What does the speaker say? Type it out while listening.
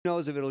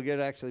knows if it'll get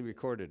actually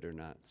recorded or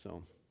not.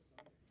 So,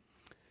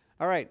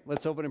 all right,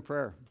 let's open in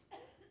prayer.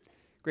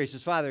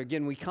 Gracious Father,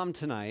 again, we come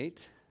tonight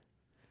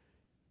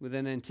with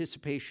an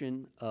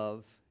anticipation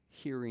of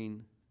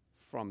hearing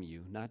from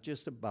you, not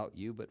just about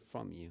you, but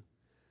from you.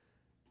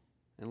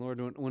 And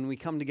Lord, when we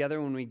come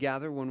together, when we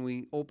gather, when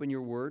we open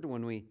your word,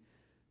 when we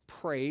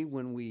pray,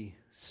 when we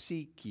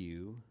seek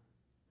you,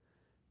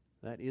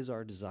 that is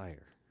our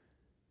desire.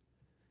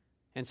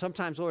 And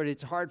sometimes, Lord,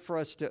 it's hard for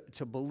us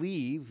to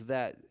believe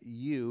that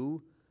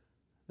you,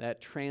 that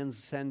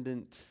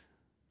transcendent,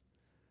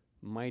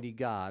 mighty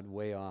God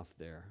way off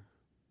there,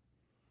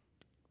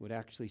 would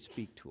actually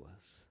speak to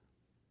us.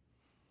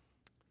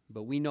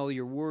 But we know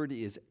your word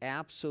is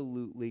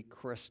absolutely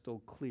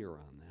crystal clear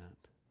on that.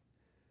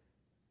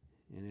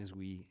 And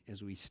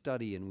as we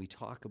study and we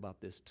talk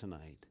about this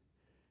tonight,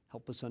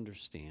 help us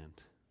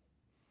understand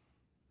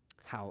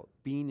how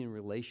being in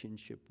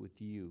relationship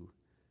with you,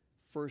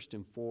 first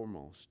and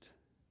foremost,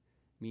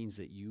 means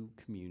that you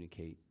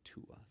communicate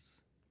to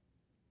us.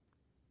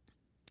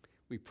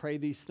 We pray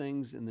these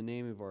things in the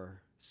name of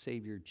our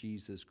Savior,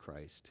 Jesus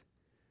Christ,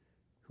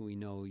 who we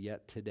know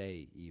yet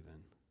today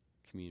even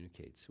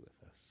communicates with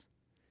us.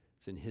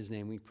 It's in his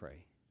name we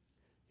pray.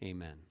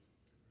 Amen.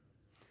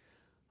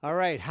 All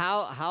right,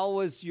 how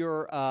was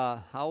your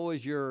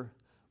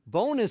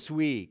bonus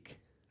week?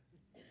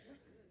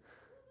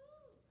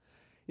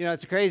 You know,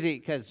 it's crazy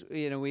because,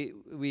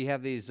 we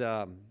have these,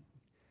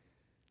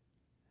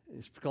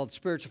 it's called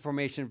Spiritual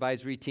Formation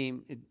Advisory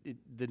Team.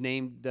 The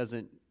name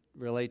doesn't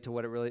relate to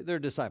what it really, they're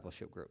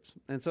discipleship groups.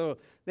 And so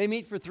they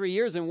meet for 3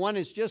 years, and one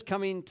is just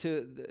coming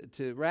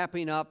to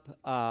wrapping up,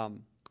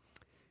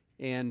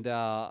 and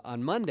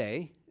on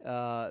Monday,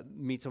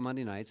 meets on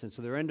Monday nights, and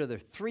so they're into their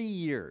 3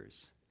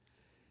 years.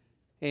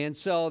 And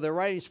so they're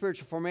writing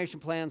spiritual formation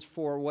plans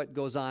for what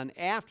goes on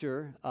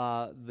after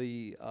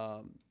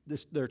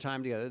their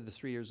time together. The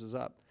 3 years is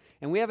up.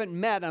 And we haven't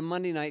met on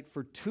Monday night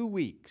for 2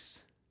 weeks.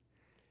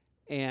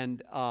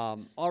 And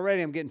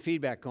already I'm getting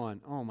feedback going,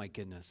 oh my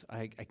goodness,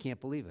 I can't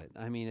believe it.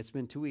 I mean, it's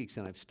been 2 weeks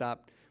and I've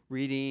stopped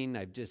reading.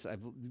 I've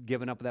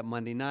given up that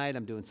Monday night.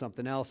 I'm doing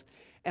something else.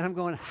 And I'm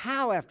going,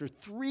 how after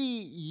 3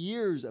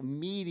 years of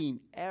meeting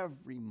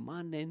every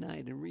Monday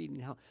night and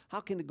reading, how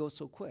can it go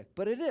so quick?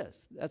 But it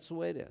is. That's the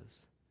way it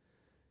is.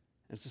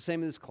 And it's the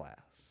same in this class.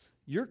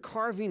 You're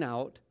carving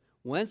out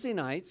Wednesday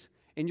nights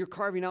and you're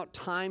carving out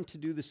time to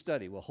do the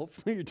study. Well,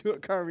 hopefully you're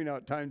carving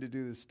out time to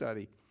do the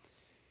study.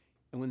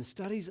 And when the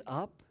study's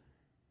up,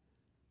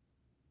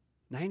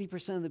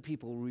 90% of the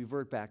people will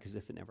revert back as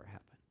if it never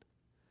happened.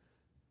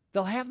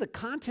 They'll have the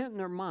content in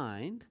their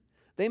mind.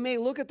 They may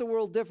look at the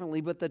world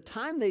differently, but the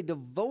time they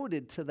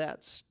devoted to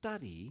that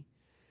study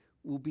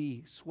will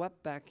be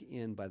swept back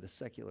in by the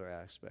secular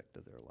aspect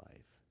of their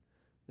life.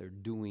 They're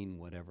doing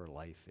whatever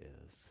life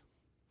is.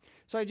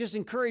 So I just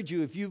encourage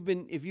you, if you've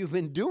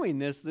been doing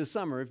this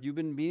summer, if you've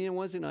been meeting on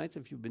Wednesday nights,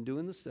 if you've been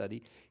doing the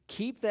study,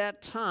 keep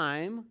that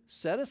time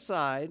set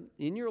aside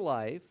in your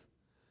life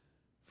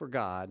for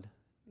God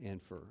and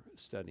for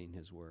studying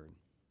his word.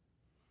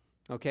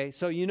 Okay,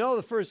 so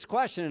the first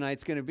question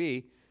tonight's going to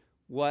be,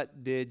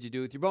 what did you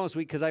do with your bonus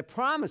week? Because I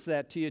promised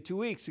that to you 2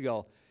 weeks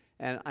ago,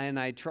 and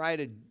I try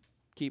to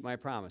keep my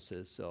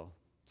promises, so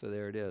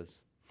there it is.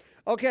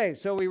 Okay,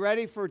 so we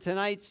ready for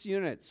tonight's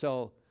unit?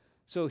 So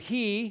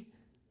he...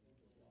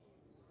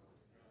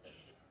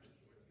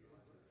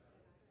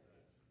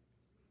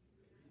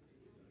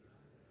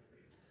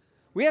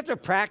 We have to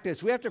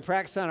practice. We have to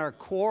practice on our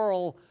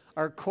choral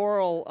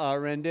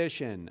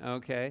rendition.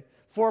 Okay,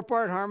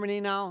 4-part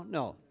harmony now.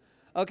 No.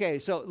 Okay,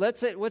 so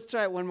let's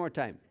try it one more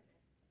time.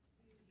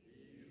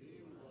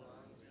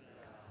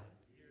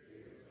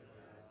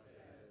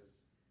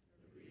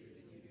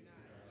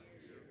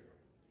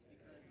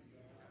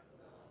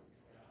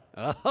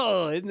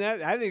 Oh, isn't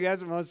that? I think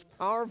that's the most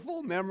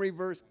powerful memory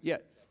verse. Yeah,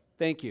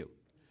 thank you.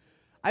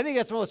 I think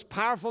that's the most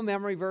powerful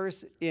memory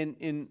verse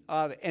and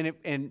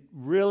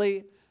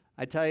really.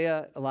 I tell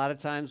you, a lot of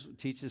times,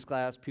 teach this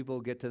class, people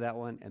will get to that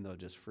one, and they'll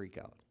just freak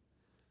out.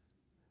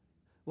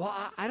 Well,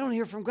 I don't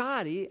hear from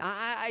God. He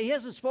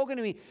hasn't spoken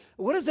to me.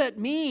 What does that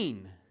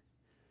mean?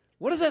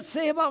 What does that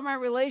say about my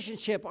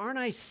relationship? Aren't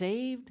I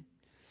saved?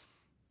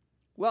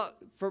 Well,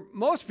 for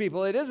most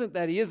people, it isn't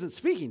that he isn't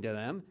speaking to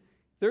them.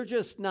 They're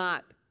just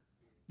not,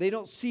 they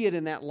don't see it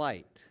in that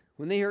light.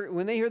 When they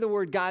hear the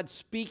word God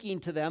speaking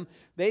to them,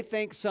 they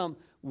think some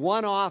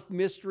one-off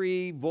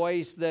mystery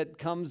voice that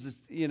comes,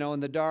 in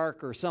the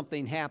dark, or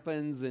something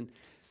happens. And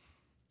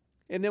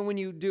then when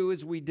you do,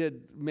 as we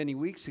did many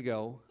weeks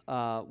ago,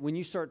 when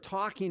you start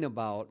talking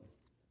about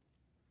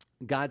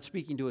God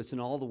speaking to us in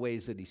all the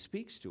ways that he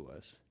speaks to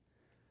us,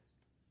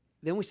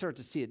 then we start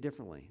to see it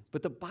differently.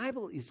 But the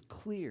Bible is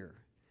clear.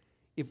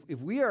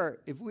 If we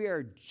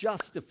are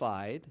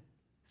justified,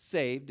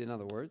 saved, in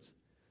other words,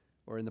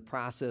 or in the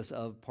process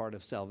of part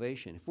of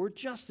salvation, if we're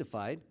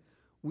justified,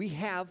 we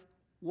have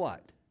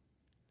what?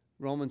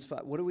 Romans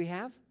 5. What do we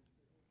have?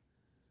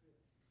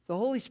 The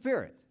Holy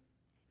Spirit.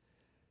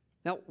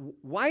 Now,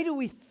 why do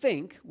we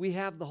think we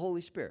have the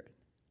Holy Spirit?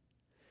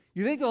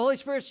 You think the Holy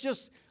Spirit's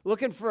just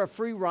looking for a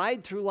free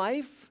ride through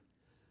life?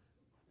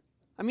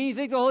 I mean, you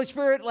think the Holy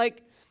Spirit,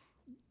 like,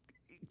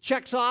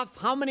 checks off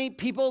how many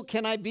people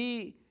can I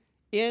be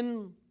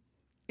in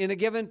a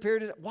given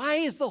period? Why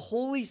is the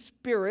Holy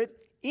Spirit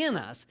in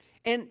us?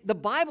 And the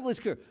Bible is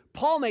clear.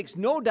 Paul makes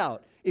no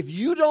doubt. If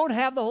you don't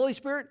have the Holy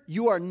Spirit,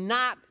 you are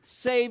not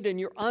saved and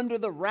you're under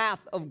the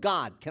wrath of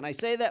God. Can I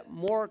say that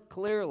more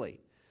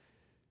clearly?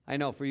 I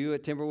know for you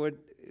at Timberwood,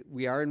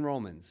 we are in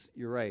Romans.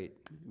 You're right.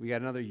 We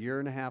got another year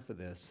and a half of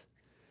this.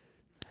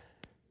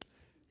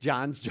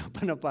 John's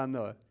jumping up on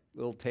the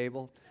little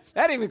table.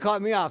 That even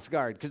caught me off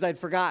guard because I'd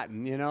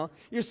forgotten, you know.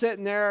 You're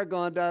sitting there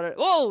going down it.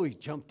 Oh, he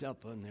jumped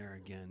up on there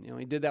again. You know,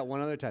 he did that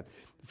one other time.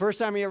 The first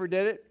time he ever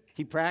did it,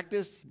 he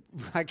practiced.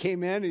 I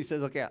came in and he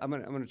says, okay, I'm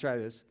gonna try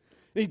this.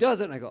 And he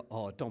does it, and I go,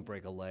 oh, don't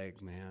break a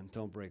leg, man.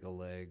 Don't break a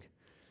leg.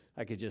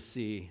 I could just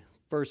see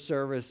first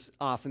service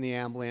off in the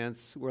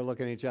ambulance. We're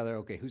looking at each other.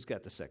 Okay, who's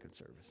got the second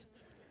service?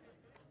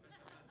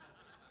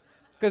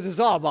 Because it's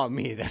all about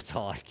me. That's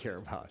all I care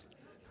about.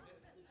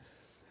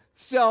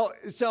 So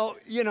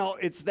you know,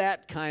 it's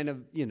that kind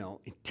of, you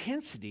know,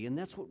 intensity, and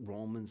that's what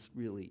Romans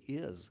really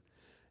is.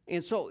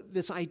 And so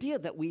this idea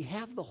that we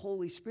have the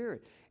Holy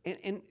Spirit,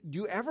 and do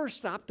you ever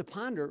stop to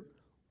ponder,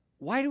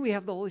 why do we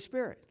have the Holy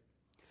Spirit?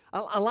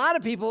 A lot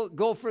of people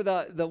go for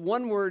the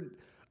one word,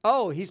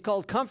 oh, he's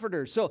called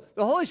comforter. So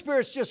the Holy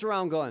Spirit's just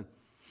around going,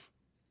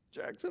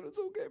 Jackson, it's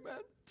okay, man.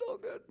 It's all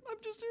good. I'm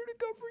just here to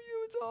comfort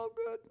you. It's all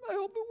good. I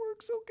hope it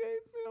works okay.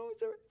 You know,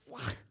 it's all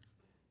right.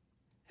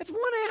 That's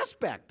one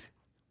aspect.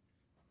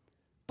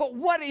 But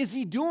what is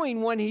he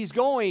doing when he's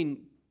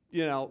going,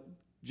 you know,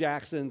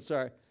 Jackson,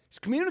 sorry. He's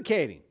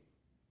communicating.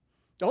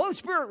 The Holy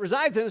Spirit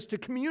resides in us to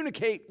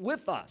communicate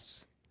with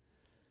us.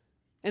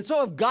 And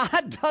so if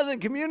God doesn't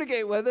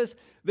communicate with us,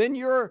 then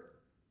you're,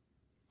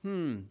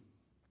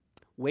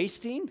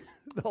 wasting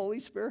the Holy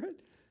Spirit.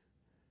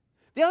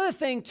 The other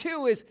thing,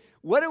 too, is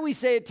what do we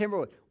say at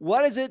Timberwood?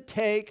 What does it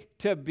take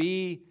to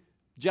be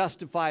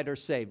justified or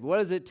saved? What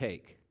does it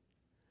take?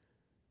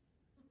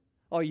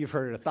 Oh, you've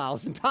heard it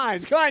 1,000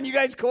 times. Come on, you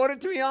guys quote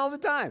it to me all the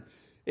time.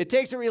 It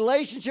takes a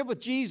relationship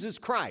with Jesus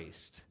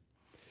Christ.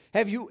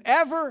 Have you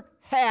ever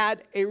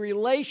had a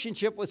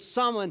relationship with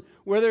someone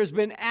where there's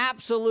been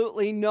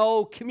absolutely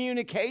no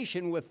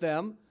communication with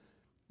them?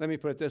 Let me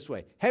put it this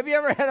way. Have you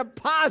ever had a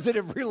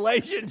positive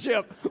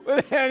relationship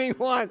with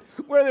anyone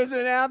where there's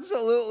been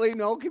absolutely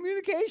no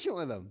communication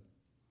with them?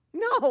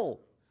 No.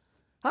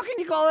 How can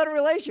you call that a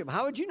relationship?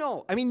 How would you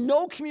know? I mean,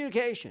 no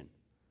communication.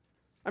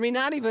 I mean,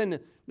 not even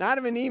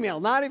email,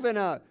 not even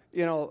a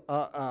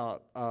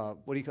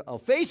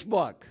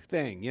Facebook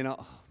thing, you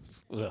know.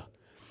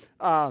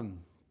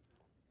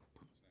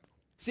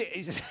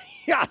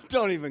 Yeah,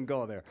 don't even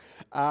go there.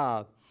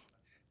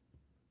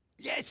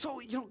 So,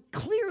 you know,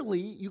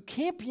 clearly you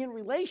can't be in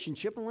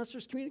relationship unless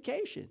there's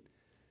communication.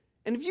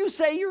 And if you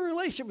say you're in a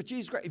relationship with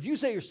Jesus Christ, if you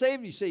say you're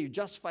saved, you say you're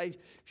justified,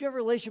 if you have a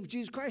relationship with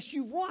Jesus Christ,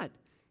 you've what?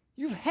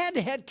 You've had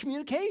to have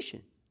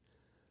communication.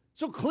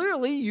 So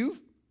clearly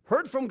you've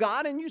heard from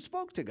God and you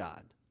spoke to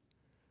God.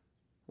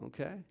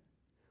 Okay?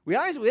 We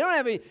don't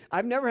have any,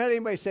 I've never had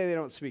anybody say they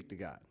don't speak to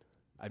God.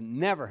 I've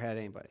never had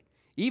anybody.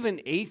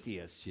 Even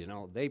atheists, you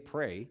know, they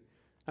pray.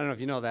 I don't know if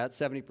you know that,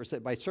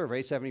 70%, by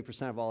survey,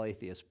 70% of all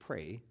atheists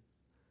pray.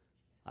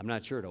 I'm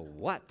not sure to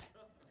what.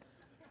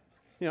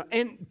 You know,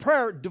 and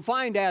prayer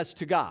defined as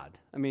to God.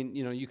 I mean,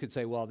 you know, you could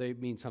say, well, they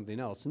mean something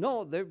else.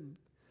 No, they're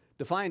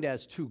defined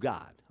as to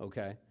God,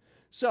 okay?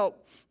 So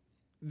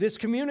this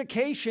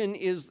communication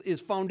is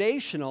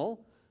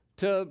foundational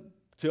to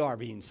our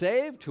being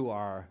saved, to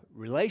our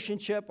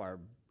relationship, our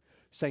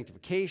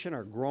sanctification,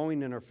 our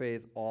growing in our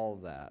faith, all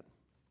of that.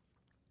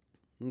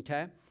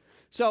 Okay?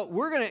 So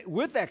we're going to,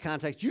 with that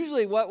context,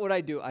 usually what would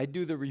I do? I'd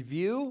do the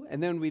review,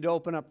 and then we'd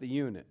open up the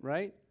unit,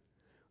 right?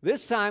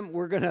 This time,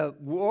 we're going to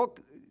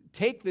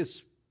take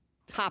this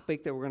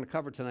topic that we're going to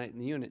cover tonight in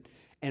the unit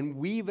and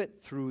weave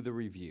it through the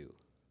review.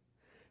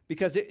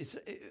 Because it's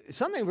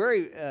something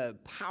very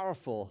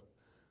powerful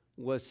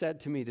was said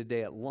to me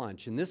today at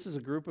lunch. And this is a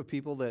group of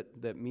people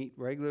that meet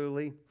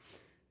regularly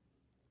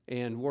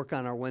and work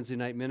on our Wednesday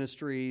night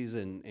ministries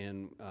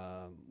and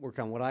work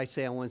on what I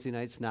say on Wednesday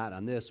nights, not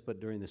on this,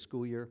 but during the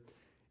school year.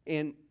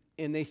 And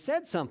they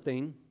said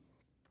something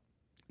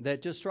that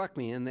just struck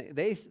me, and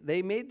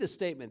they made the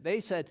statement.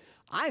 They said,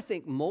 I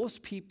think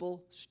most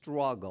people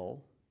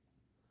struggle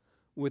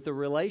with the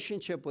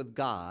relationship with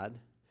God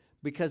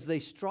because they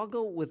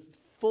struggle with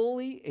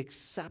fully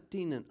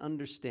accepting and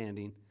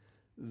understanding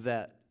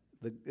that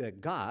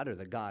God or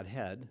the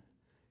Godhead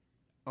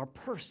are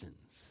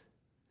persons.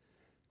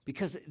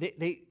 Because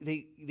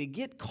they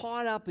get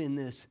caught up in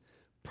this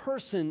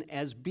person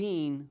as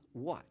being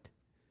what?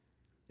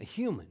 A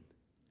human.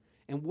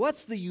 And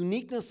what's the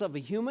uniqueness of a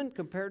human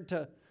compared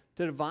to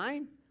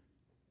divine?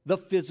 The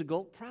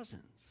physical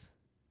presence.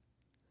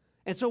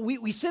 And so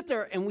we sit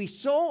there and we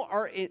so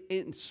are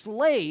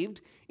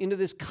enslaved into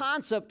this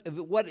concept of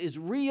what is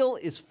real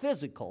is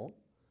physical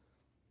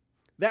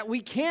that we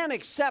can't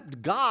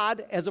accept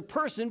God as a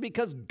person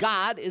because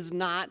God is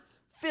not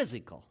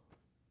physical.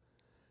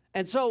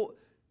 And so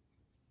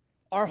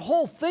our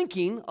whole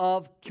thinking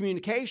of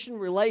communication,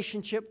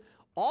 relationship,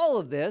 all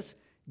of this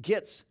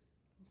gets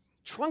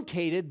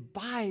truncated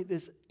by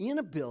this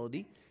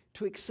inability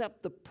to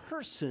accept the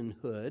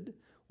personhood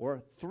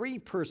or three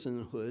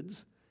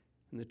personhoods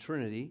in the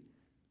Trinity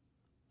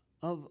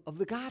of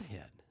the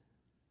Godhead.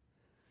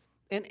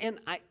 And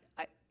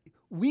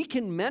we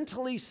can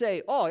mentally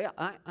say, oh, yeah,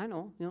 I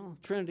know,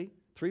 Trinity,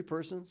 three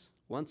persons,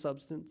 one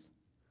substance,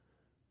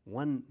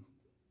 one,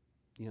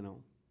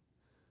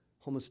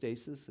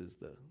 homostasis is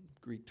the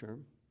Greek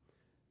term.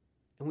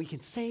 And we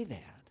can say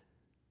that.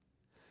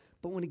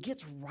 But when it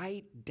gets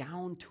right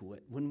down to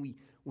it, when we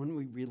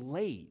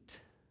relate,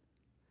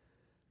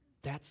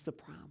 that's the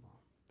problem.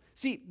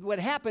 See, what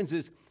happens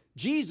is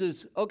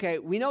Jesus, okay,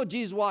 we know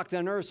Jesus walked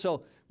on earth,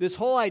 so this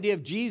whole idea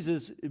of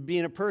Jesus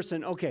being a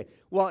person, okay,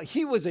 well,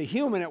 he was a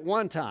human at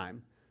one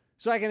time,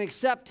 so I can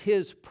accept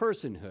his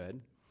personhood.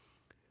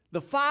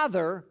 The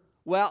Father,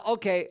 well,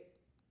 okay,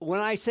 when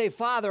I say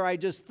Father, I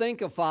just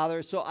think of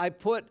Father, so I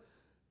put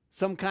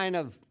some kind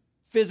of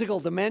physical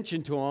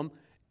dimension to him,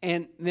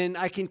 and then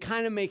I can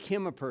kind of make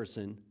him a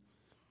person.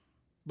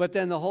 But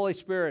then the Holy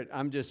Spirit,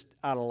 I'm just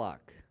out of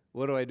luck.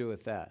 What do I do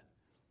with that?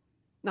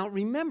 Now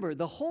remember,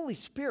 the Holy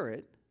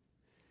Spirit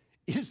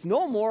is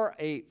no more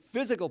a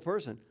physical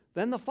person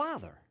than the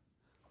Father.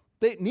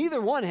 Neither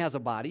one has a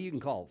body. You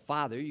can call it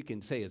Father, you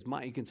can say his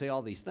mind, you can say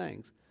all these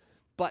things.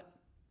 But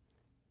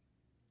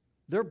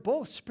they're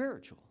both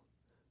spiritual.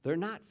 They're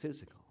not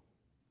physical.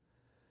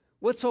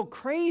 What's so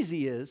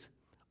crazy is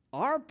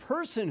our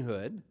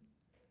personhood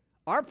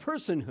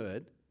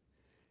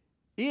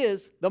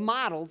is the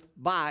modeled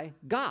by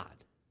God.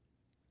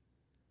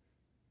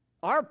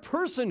 Our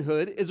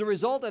personhood is a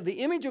result of the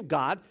image of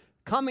God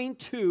coming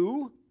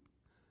to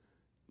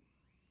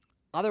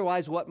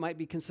otherwise what might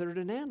be considered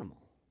an animal.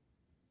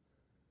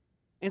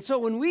 And so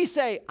when we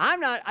say,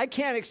 I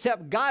can't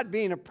accept God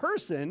being a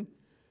person,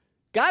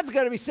 God's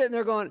got to be sitting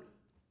there going,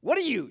 what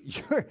are you?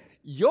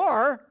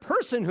 Your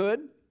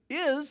personhood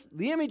is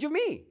the image of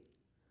me.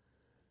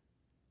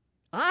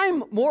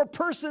 I'm more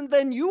person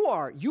than you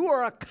are. You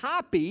are a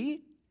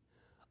copy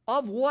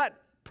of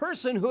what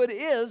personhood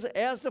is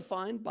as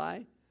defined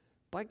by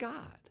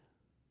God.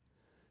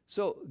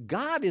 So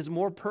God is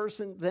more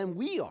person than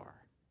we are.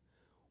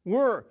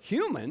 We're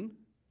human,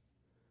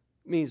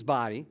 means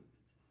body,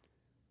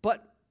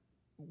 but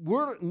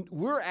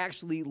we're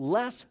actually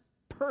less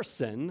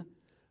person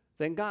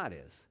than God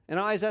is. And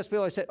I always ask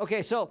people, I said,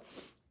 okay, so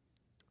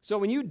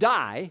when you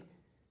die,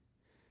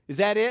 is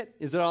that it?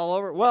 Is it all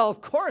over? Well, of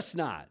course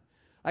not.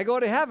 I go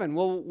to heaven.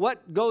 Well,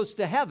 what goes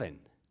to heaven?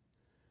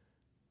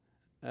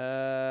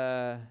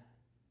 My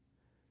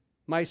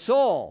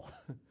soul.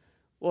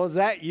 Well, is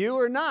that you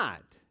or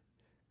not?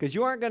 Because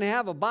you aren't going to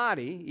have a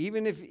body.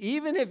 Even if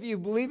you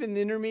believe in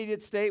the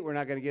intermediate state, we're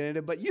not going to get into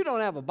it, but you don't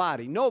have a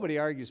body. Nobody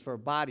argues for a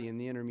body in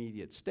the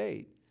intermediate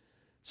state.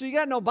 So you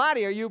got no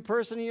body. Are you a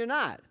person or you're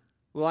not?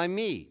 Well, I'm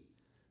me.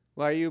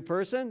 Well, are you a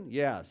person?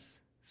 Yes.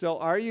 So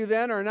are you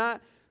then or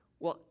not?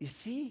 Well, you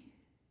see,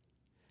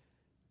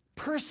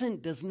 person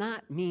does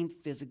not mean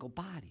physical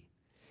body.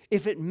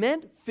 If it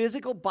meant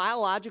physical,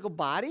 biological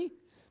body,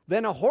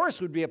 then a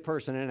horse would be a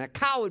person, and a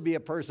cow would be a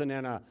person,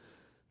 and a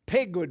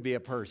pig would be a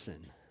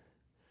person.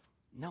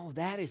 No,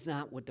 that is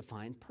not what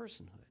defines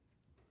personhood.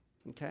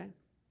 Okay?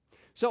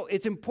 So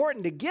it's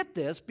important to get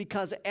this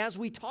because as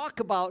we talk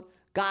about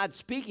God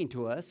speaking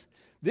to us,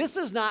 this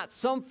is not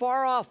some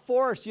far-off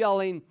force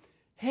yelling,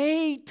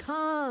 hey,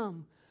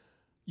 Tom,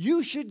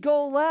 you should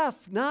go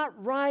left, not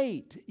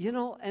right.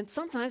 And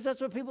sometimes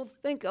that's what people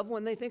think of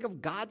when they think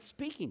of God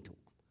speaking to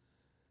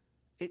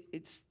them.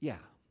 Yeah.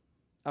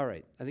 All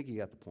right, I think you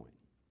got the point.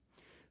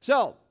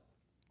 So,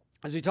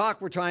 as we talk,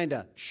 we're trying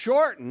to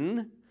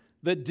shorten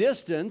the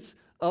distance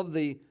of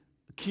the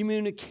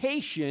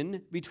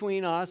communication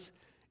between us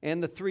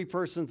and the three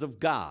persons of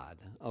God,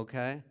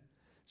 okay?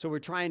 So we're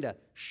trying to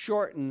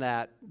shorten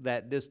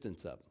that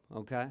distance up,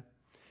 okay?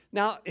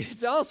 Now,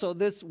 it's also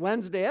this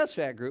Wednesday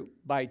SFAT group,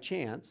 by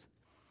chance,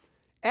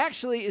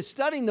 actually is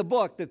studying the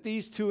book that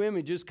these two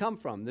images come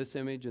from, this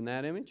image and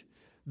that image.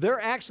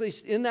 They're actually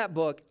in that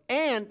book,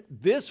 and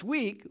this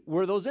week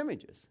were those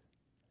images.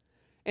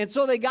 And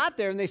so they got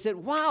there and they said,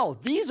 wow,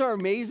 these are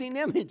amazing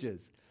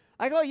images.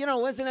 I go,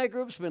 Wednesday night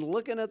group's been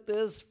looking at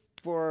this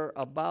for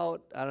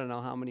about, I don't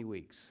know how many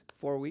weeks,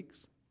 4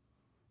 weeks.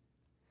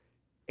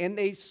 And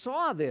they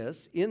saw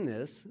this,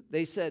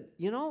 they said,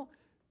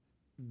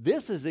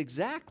 this is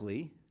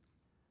exactly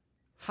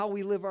how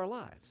we live our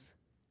lives.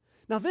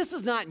 Now, this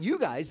is not you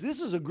guys. This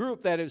is a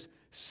group that has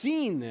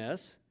seen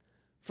this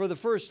for the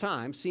first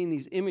time, seen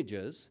these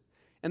images,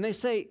 and they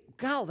say,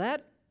 God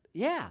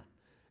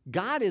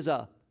is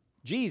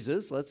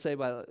Jesus, let's say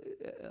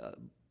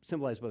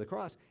symbolized by the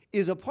cross,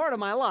 is a part of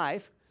my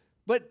life,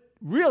 but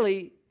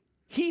really,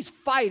 he's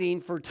fighting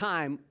for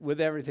time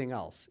with everything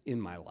else in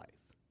my life.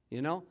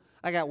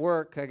 I got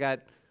work, I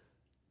got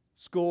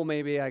school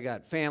maybe, I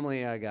got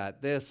family, I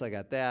got this, I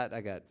got that,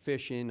 I got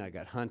fishing, I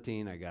got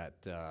hunting, I got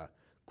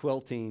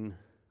quilting.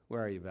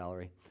 Where are you,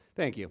 Valerie?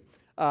 Thank you.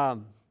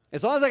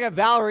 As long as I got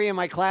Valerie in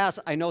my class,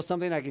 I know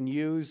something I can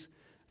use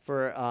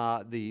for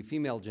the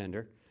female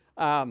gender.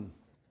 Though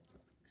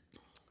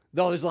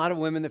there's a lot of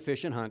women that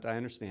fish and hunt, I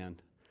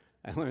understand.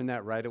 I learned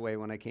that right away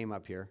when I came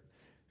up here.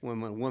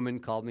 When a woman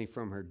called me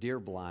from her deer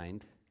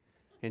blind,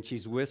 and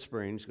she's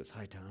whispering. She goes,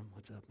 "Hi, Tom,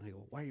 what's up?" And I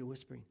go, "Why are you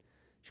whispering?"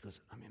 She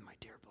goes, "I'm in my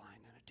deer blind,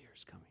 and a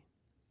deer's coming."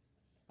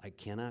 I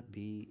cannot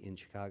be in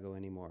Chicago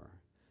anymore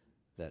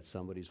that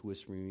somebody's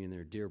whispering in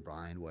their deer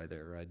blind while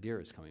their deer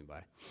is coming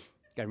by.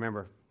 I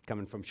remember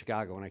coming from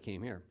Chicago when I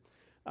came here.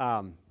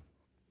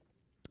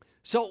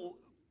 So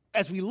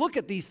as we look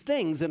at these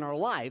things in our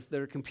life that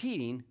are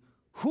competing,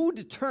 who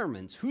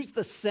determines, who's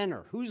the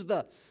center, who's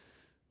the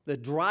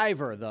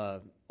driver,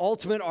 the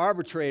ultimate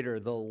arbitrator,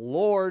 the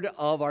Lord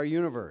of our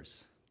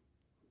universe?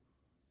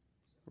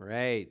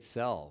 Right,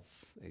 self,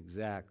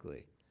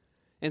 exactly.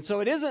 And so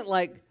it isn't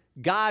like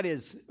God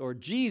is, or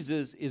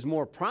Jesus is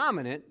more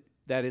prominent,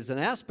 that is an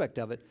aspect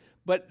of it,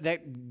 but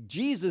that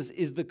Jesus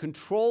is the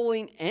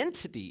controlling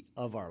entity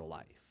of our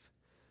life.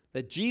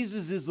 That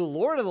Jesus is the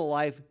Lord of the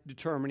life,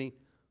 determining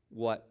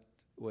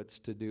what's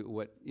to do,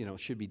 what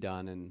should be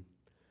done, and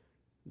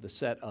the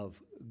set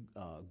of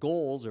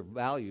goals or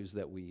values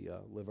that we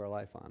live our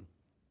life on.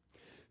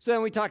 So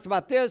then we talked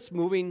about this,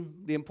 moving,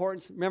 the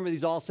importance. Remember,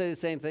 these all say the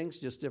same things,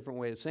 just different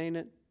way of saying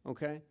it,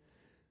 okay?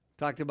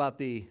 Talked about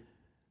the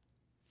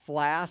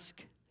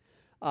flask,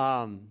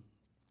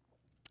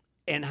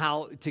 and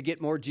how to get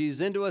more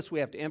Jesus into us, we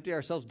have to empty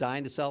ourselves,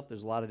 dying to self.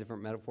 There's a lot of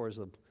different metaphors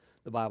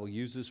the Bible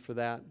uses for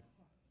that.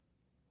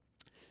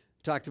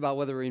 Talked about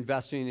whether we're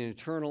investing in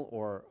eternal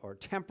or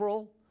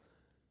temporal.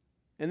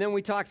 And then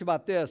we talked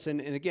about this,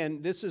 and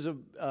again, this is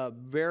a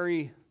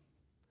very,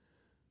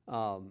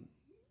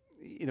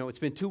 it's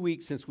been 2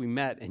 weeks since we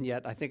met, and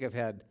yet I think I've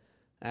had,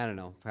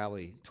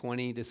 probably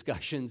 20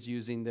 discussions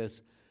using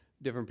this,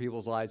 different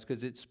people's lives,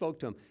 because it spoke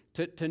to them.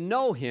 To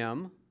know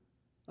him,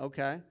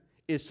 okay,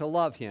 is to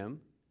love him,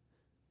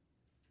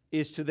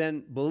 is to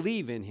then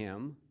believe in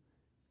him,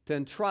 to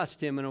then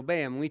trust him and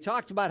obey him. And we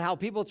talked about how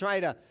people try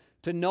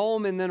to know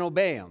him and then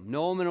obey him.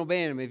 Know him and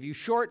obey him. If you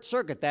short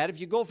circuit that, if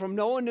you go from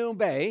know and to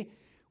obey,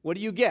 what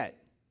do you get?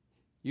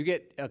 You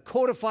get a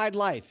codified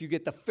life. You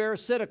get the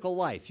pharisaical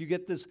life. You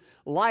get this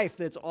life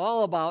that's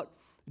all about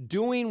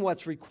doing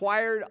what's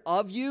required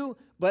of you,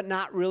 but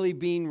not really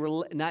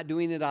not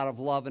doing it out of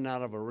love and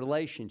out of a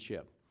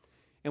relationship.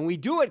 And we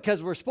do it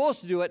because we're supposed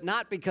to do it,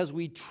 not because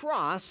we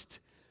trust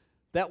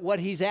that what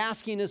he's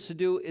asking us to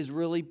do is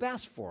really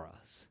best for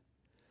us.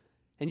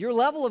 And your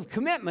level of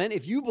commitment,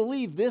 if you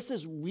believe this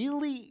is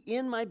really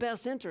in my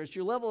best interest,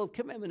 your level of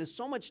commitment is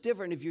so much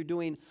different if you're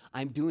doing,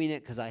 I'm doing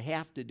it because I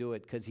have to do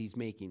it because he's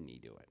making me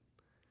do it.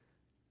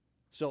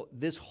 So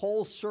this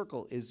whole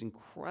circle is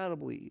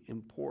incredibly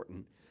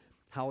important,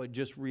 how it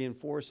just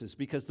reinforces.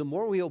 Because the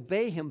more we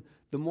obey him,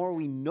 the more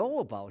we know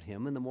about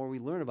him, and the more we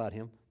learn about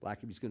him,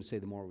 Blackie's going to say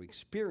the more we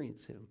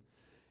experience him,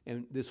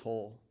 and this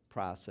whole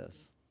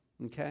process.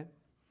 Okay?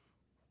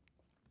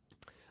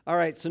 All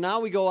right, so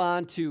now we go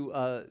on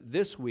to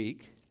this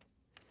week,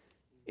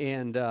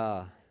 and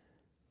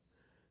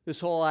this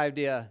whole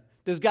idea,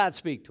 does God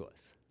speak to us?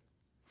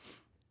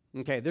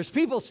 Okay, there's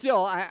people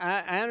still,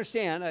 I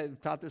understand, I've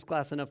taught this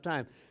class enough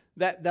time,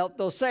 that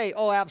they'll say,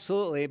 oh,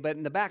 absolutely, but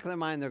in the back of their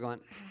mind they're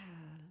going,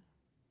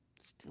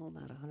 still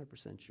not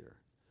 100% sure.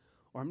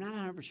 Or I'm not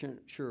 100%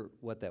 sure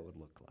what that would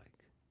look like.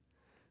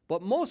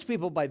 But most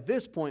people by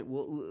this point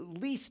will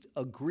at least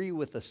agree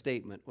with the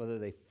statement, whether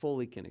they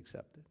fully can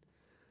accept it.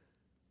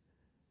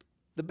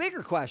 The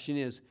bigger question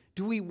is,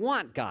 do we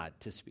want God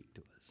to speak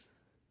to us?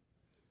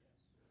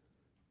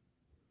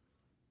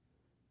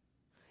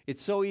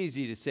 It's so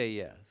easy to say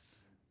yes.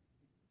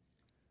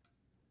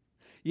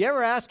 You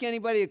ever ask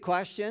anybody a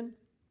question,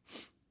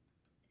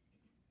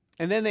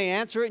 and then they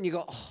answer it, and you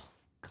go, oh,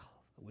 God,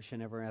 I wish I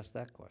never asked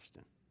that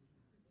question.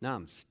 Now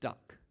I'm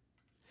stuck.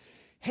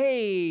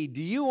 Hey,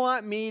 do you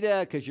want me to,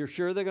 because you're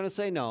sure they're going to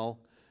say no,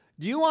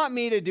 do you want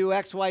me to do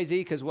X, Y, Z?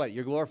 Because what,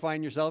 you're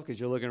glorifying yourself because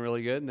you're looking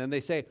really good? And then they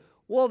say,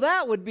 well,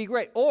 that would be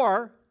great.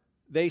 Or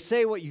they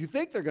say what you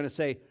think they're going to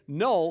say,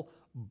 no,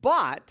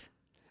 but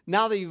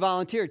now that you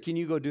volunteered, can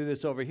you go do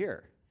this over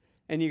here?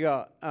 And you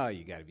go, oh,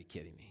 you got to be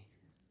kidding me.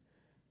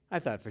 I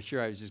thought for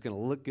sure I was just going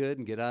to look good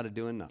and get out of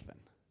doing nothing.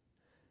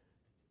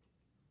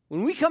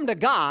 When we come to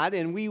God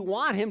and we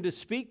want him to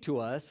speak to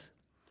us,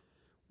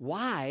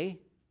 why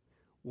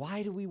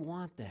do we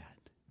want that?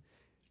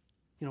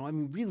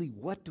 Really,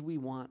 what do we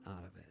want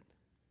out of it?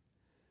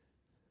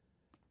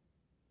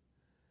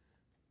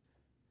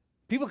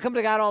 People come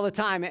to God all the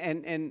time,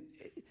 and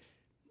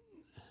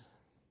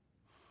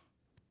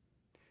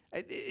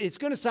it's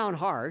going to sound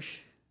harsh.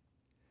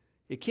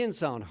 It can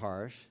sound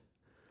harsh.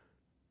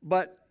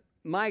 But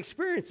my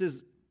experience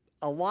is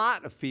a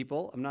lot of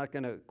people, I'm not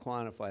going to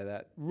quantify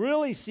that,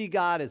 really see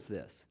God as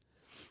this.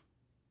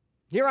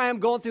 Here I am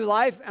going through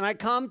life, and I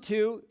come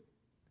to,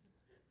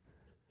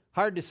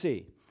 hard to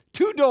see,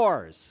 2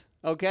 doors,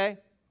 okay?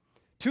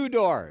 2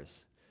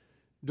 doors.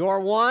 Door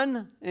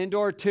 1 and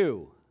door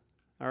 2,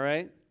 all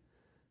right?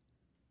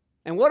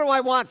 And what do I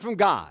want from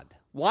God?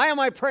 Why am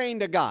I praying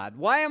to God?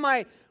 Why am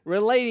I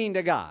relating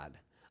to God?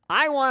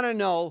 I want to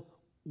know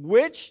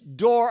which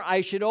door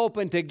I should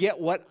open to get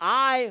what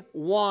I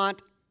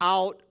want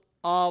out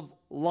of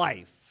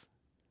life.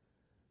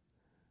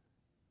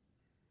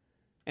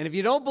 And if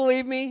you don't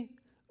believe me,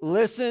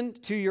 listen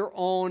to your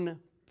own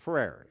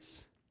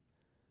prayers.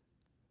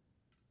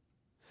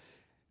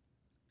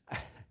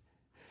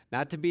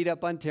 Not to beat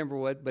up on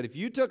Timberwood, but if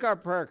you took our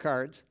prayer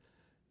cards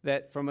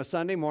that from a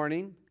Sunday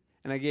morning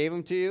and I gave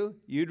them to you,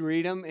 you'd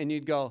read them and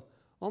you'd go,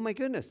 oh my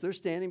goodness, they're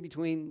standing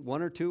between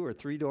 1 or 2 or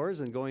 3 doors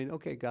and going,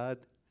 okay, God,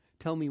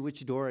 tell me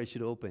which door I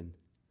should open.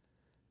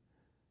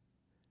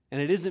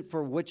 And it isn't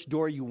for which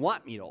door you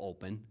want me to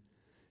open.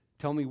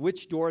 Tell me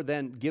which door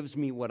then gives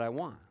me what I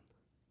want.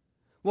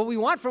 What we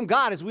want from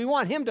God is we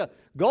want him to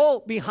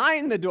go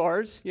behind the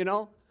doors, you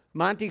know.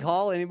 Monty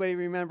Hall, anybody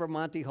remember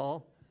Monty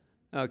Hall?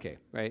 Okay,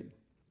 right.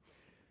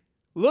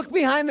 Look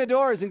behind the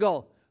doors and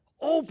go,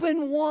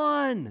 open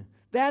one.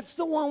 That's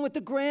the one with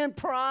the grand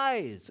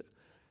prize.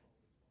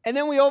 And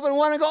then we open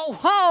one and go,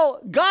 wow,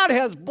 God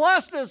has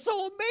blessed us so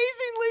amazingly.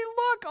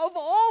 Look, of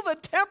all the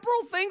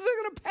temporal things that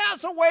are going to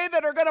pass away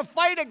that are going to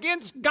fight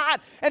against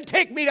God and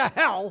take me to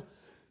hell,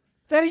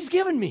 that he's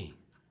given me.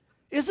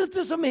 Isn't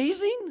this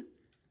amazing?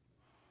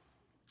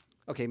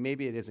 Okay,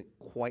 maybe it isn't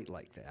quite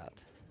like that.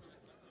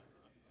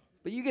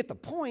 But you get the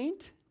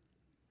point.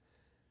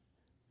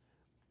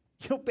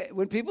 You know,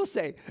 when people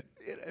say,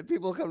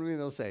 people come to me and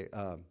they'll say,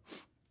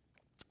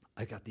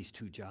 I got these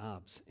 2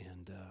 jobs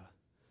and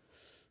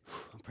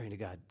I'm praying to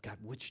God, God,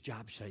 which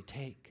job should I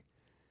take?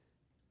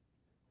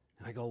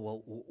 And I go,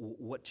 well,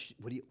 what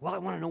do you, well, I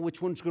want to know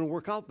which one's going to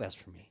work out best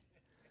for me.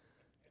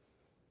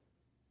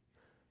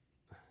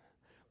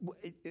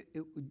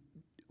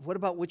 What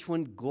about which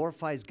one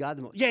glorifies God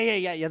the most?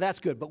 Yeah, that's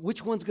good. But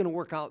which one's going to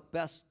work out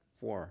best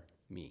for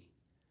me?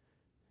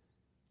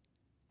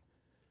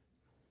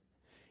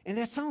 And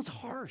that sounds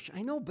harsh,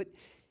 I know, but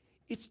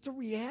it's the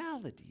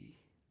reality.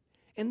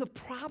 And the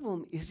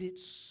problem is it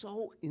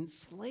so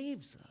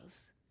enslaves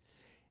us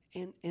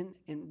and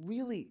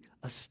really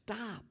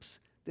stops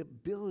the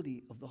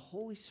ability of the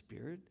Holy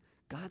Spirit,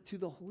 God through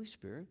the Holy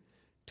Spirit,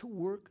 to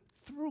work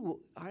through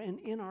and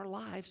in our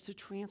lives to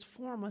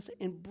transform us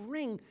and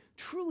bring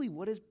truly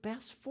what is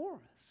best for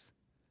us.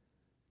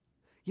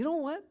 You know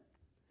what?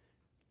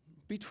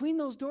 Between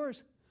those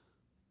doors,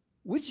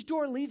 which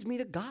door leads me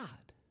to God?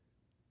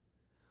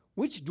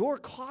 Which door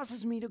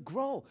causes me to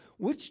grow?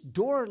 Which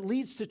door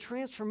leads to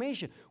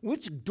transformation?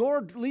 Which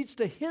door leads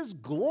to his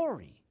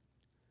glory?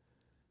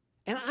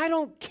 And I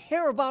don't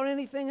care about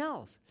anything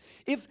else.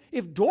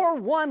 If door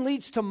 1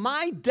 leads to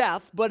my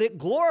death, but it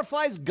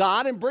glorifies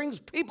God and brings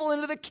people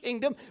into the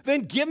kingdom,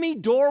 then give me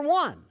door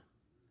 1.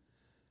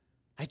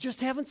 I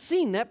just haven't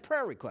seen that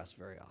prayer request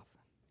very often.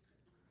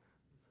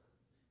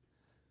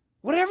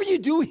 Whatever you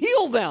do,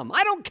 heal them.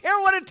 I don't care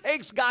what it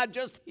takes, God,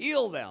 just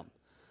heal them.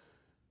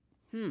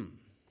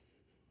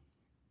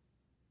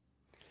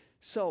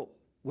 So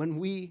when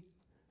we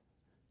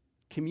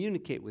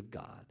communicate with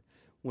God,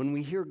 when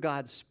we hear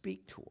God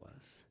speak to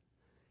us,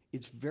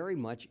 it's very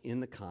much in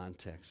the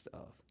context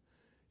of,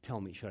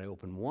 tell me, should I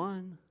open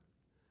 1?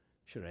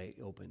 Should I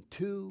open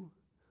 2?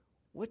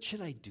 What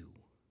should I do?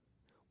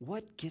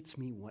 What gets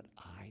me what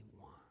I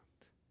want?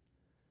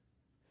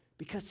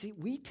 Because, see,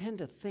 we tend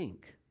to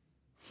think,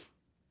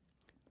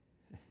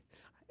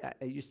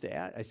 I used to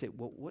ask, I say,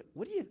 well,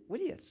 what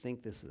do you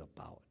think this is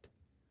about?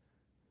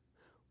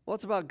 Well,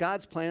 it's about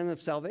God's plan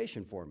of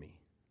salvation for me.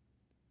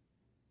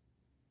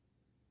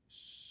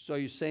 So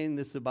you're saying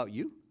this is about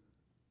you?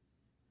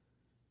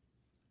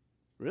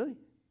 Really?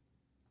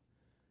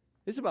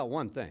 It's about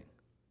one thing.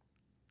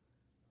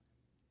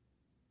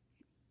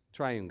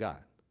 Triune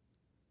God.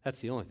 That's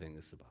the only thing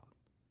this is about.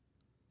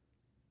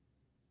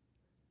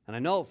 And I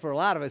know for a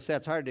lot of us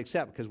that's hard to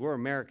accept because we're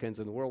Americans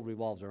and the world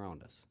revolves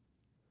around us.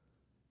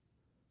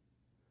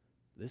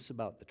 This is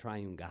about the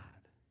triune God.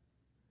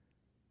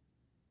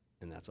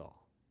 And that's all.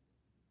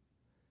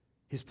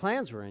 His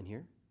plans are in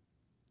here.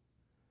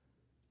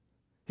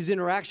 His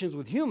interactions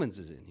with humans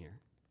is in here.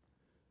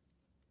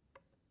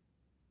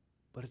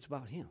 But it's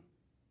about him.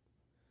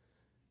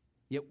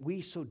 Yet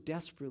we so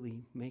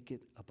desperately make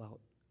it about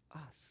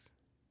us.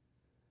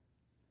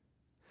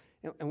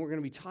 And we're going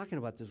to be talking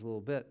about this a little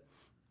bit.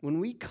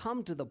 When we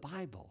come to the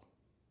Bible,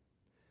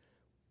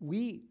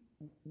 we,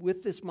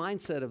 with this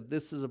mindset of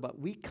this is about,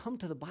 we come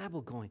to the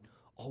Bible going,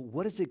 oh,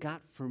 what has it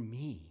got for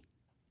me?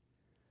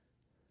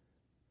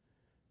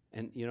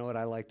 And you know what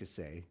I like to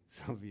say?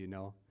 Some of you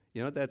know.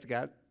 You know what that's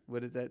got?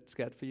 What that's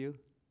got for you?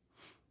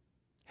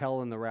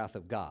 Hell and the wrath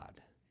of God.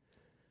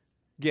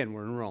 Again,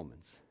 we're in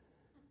Romans.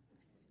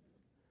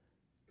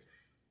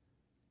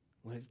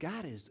 What it's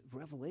got is the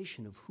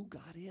revelation of who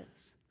God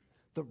is.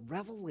 The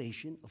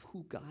revelation of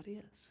who God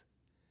is.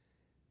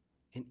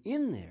 And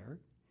in there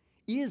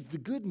is the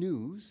good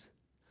news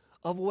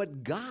of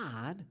what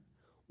God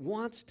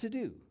wants to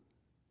do.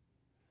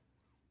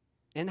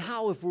 And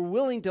how if we're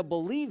willing to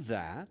believe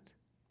that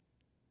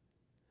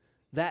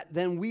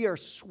then we are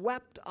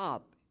swept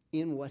up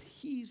in what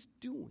he's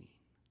doing.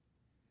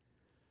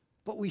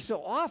 But we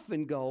so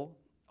often go,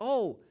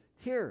 oh,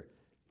 here,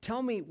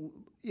 tell me,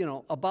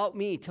 about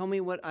me. Tell me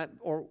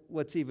or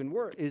what's even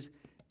worse is,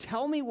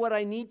 tell me what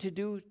I need to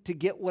do to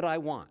get what I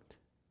want.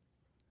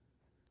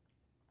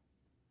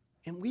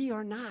 And we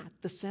are not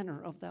the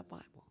center of that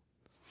Bible.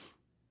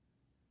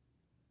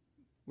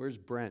 Where's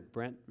Brent?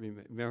 Brent,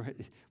 remember,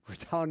 we're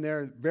down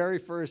there, very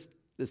first,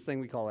 this thing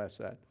we call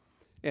SVAT.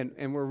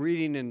 And we're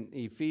reading in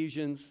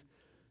Ephesians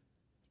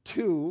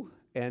 2,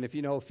 and if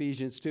you know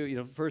Ephesians 2,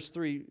 the first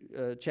three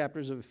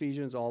chapters of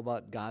Ephesians all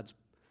about God's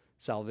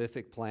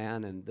salvific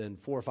plan, and then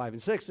 4, 5,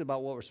 and 6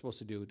 about what we're supposed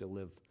to do to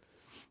live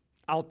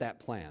out that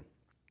plan.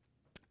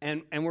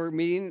 And we're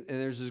meeting,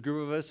 and there's this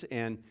group of us,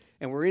 and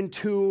we're in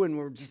 2, and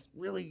we're just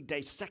really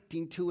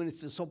dissecting 2, and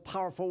it's just so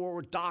powerful where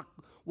we're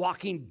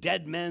walking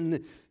dead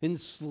men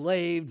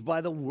enslaved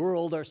by the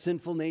world, our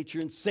sinful nature,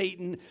 and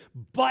Satan,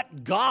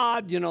 but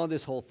God,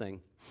 this whole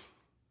thing.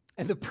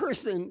 And the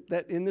person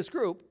that in this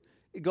group,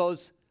 it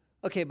goes,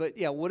 okay, but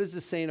yeah, what is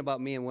this saying about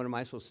me, and what am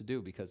I supposed to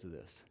do because of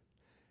this?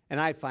 And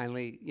I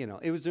finally,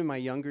 it was in my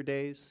younger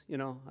days, I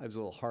was a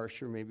little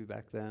harsher maybe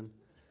back then.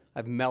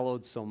 I've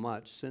mellowed so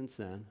much since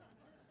then.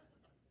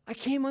 I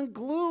came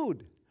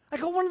unglued. I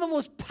go, one of the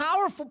most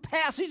powerful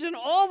passages in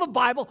all the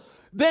Bible,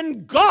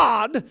 then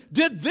God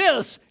did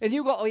this. And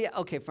you go, oh yeah,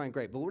 okay, fine,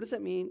 great. But what does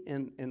that mean?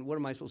 And what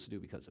am I supposed to do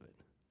because of it?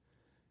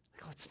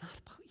 I go, it's not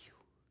about you.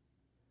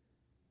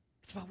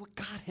 It's about what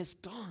God has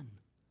done.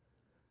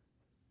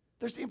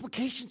 There's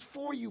implications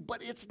for you,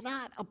 but it's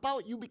not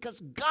about you because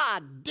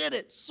God did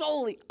it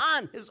solely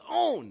on his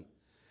own.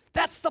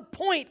 That's the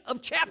point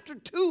of chapter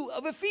 2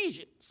 of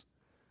Ephesians.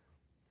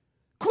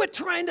 Quit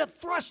trying to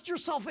thrust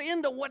yourself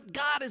into what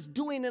God is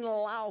doing and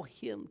allow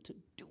him to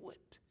do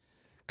it.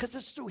 Because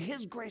it's through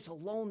his grace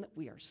alone that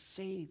we are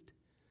saved,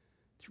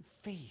 through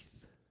faith.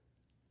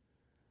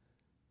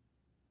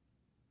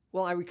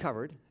 Well, I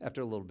recovered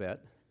after a little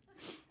bit.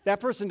 That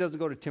person doesn't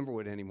go to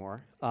Timberwood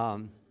anymore.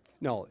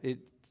 No,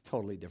 it's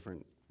totally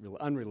different,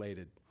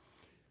 unrelated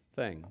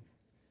thing.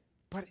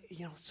 But,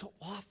 so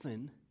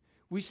often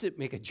we used to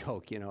make a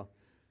joke,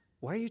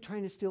 why are you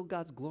trying to steal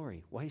God's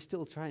glory? Why are you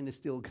still trying to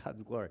steal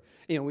God's glory?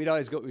 We'd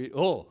always go,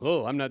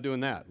 oh, I'm not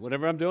doing that.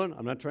 Whatever I'm doing,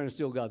 I'm not trying to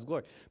steal God's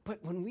glory. But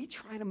when we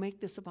try to make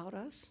this about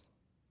us,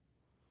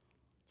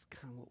 it's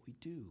kind of what we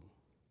do.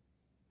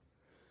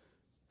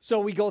 So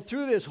we go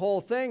through this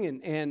whole thing,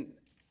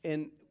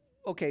 and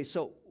okay,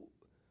 so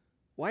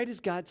why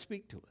does God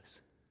speak to us?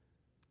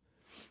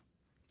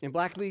 And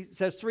Blackley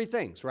says 3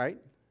 things, right?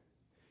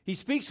 He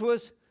speaks to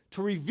us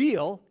to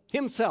reveal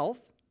himself,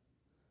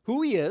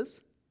 who he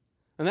is,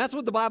 and that's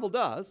what the Bible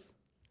does.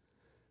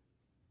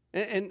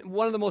 And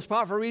one of the most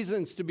powerful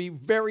reasons to be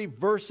very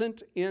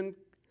versant in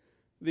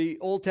the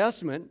Old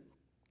Testament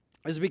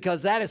is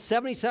because that is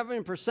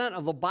 77%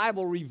 of the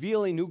Bible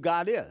revealing who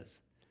God is.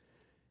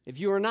 If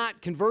you are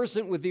not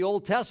conversant with the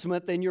Old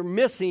Testament, then you're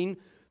missing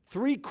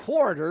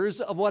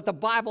 3/4 of what the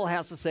Bible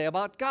has to say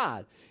about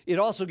God. It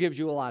also gives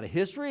you a lot of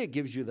history. It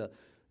gives you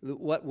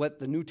what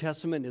the New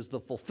Testament is the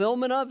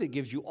fulfillment of. It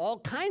gives you all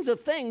kinds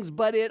of things,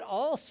 but it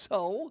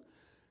also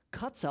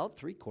cuts out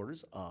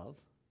 3/4 of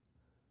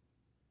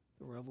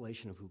the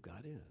revelation of who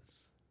God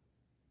is.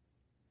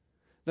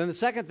 Then the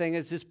second thing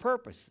is his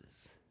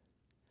purposes.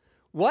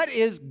 What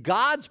is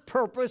God's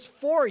purpose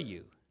for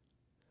you?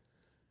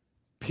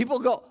 People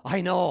go, I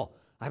know,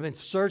 I've been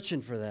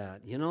searching for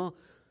that,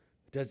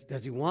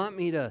 Does he want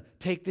me to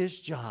take this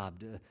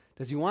job?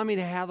 Does he want me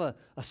to have a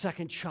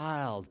second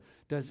child?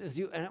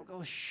 And I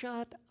go,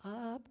 shut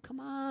up,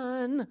 come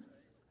on.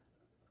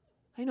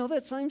 I know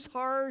that seems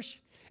harsh.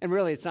 And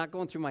really, it's not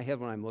going through my head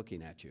when I'm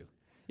looking at you.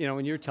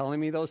 When you're telling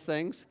me those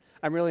things,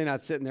 I'm really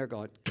not sitting there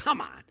going, come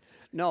on.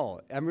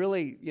 No, I'm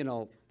really,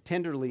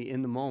 tenderly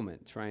in the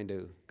moment trying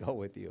to go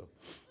with you.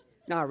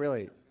 No,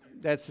 really,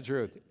 that's the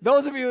truth.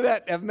 Those of you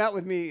that have met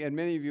with me, and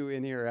many of you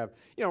in here have,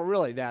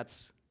 really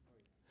that's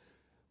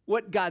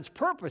what God's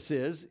purpose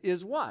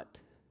is what?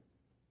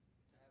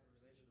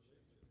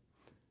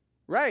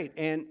 Right,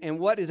 and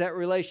what is that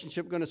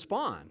relationship going to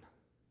spawn?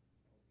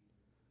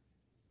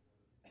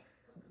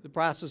 The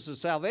process of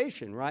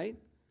salvation, right?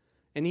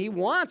 And he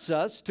wants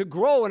us to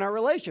grow in our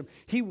relationship.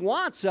 He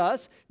wants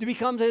us to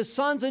become his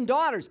sons and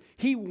daughters.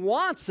 He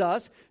wants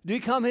us to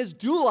become his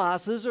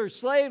doulos or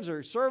slaves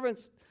or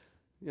servants.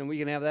 We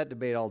can have that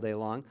debate all day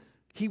long.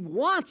 He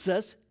wants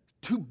us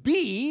to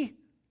be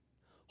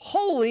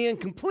wholly and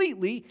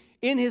completely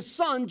in his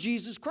Son,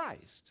 Jesus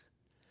Christ.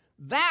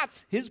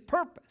 That's his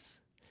purpose.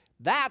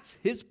 That's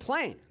his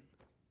plan.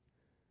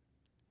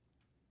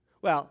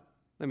 Well,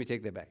 let me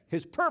take that back.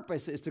 His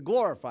purpose is to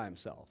glorify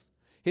himself.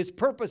 His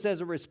purpose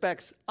as it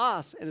respects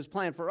us and his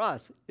plan for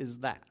us is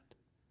that.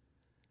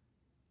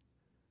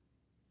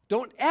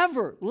 Don't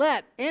ever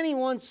let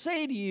anyone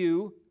say to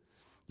you,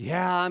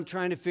 yeah, I'm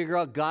trying to figure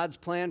out God's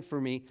plan for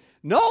me.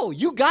 No,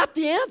 you got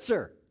the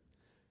answer.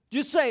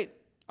 Just say,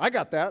 I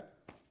got that.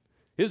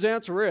 His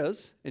answer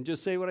is, and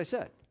just say what I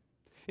said.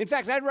 In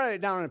fact, I'd write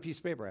it down on a piece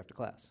of paper after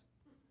class.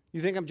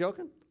 You think I'm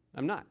joking?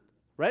 I'm not.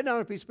 Write it down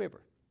on a piece of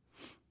paper.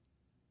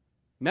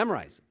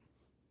 Memorize it.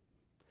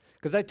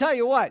 Because I tell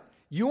you what,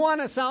 you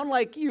want to sound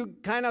like you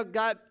kind of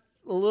got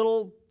a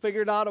little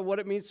figured out of what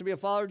it means to be a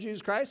follower of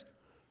Jesus Christ?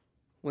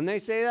 When they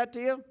say that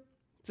to you,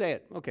 say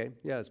it. Okay,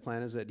 yeah, his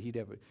plan is that you'd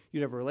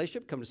have a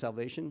relationship, come to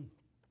salvation,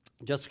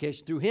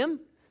 justification through him, and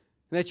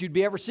that you'd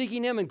be ever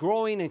seeking him and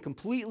growing and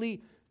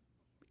completely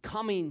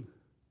becoming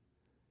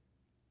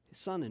his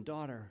son and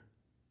daughter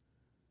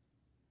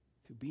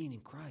through being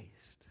in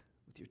Christ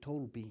with your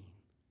total being.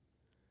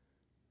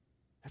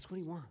 That's what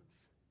he wants.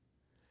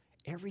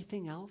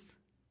 Everything else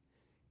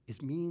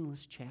is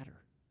meaningless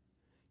chatter.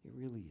 It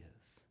really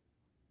is.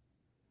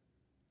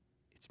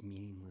 It's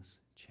meaningless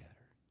chatter.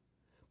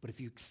 But if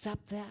you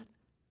accept that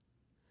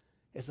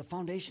as the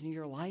foundation of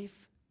your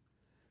life,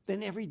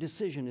 then every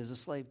decision is a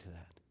slave to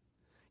that.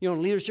 You know,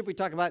 in leadership we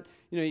talk about,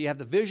 you have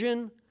the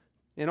vision,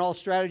 and all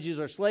strategies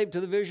are slave to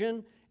the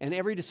vision, and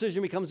every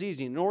decision becomes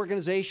easy. In an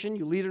organization,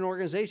 you lead an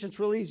organization, it's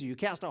real easy. You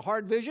cast a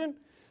hard vision,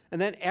 and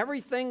then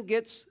everything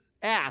gets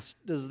asked,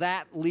 does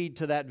that lead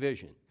to that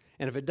vision?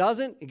 And if it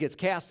doesn't, it gets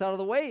cast out of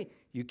the way.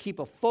 You keep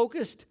a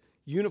focused,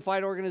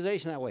 unified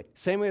organization that way.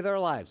 Same way with our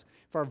lives.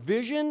 If our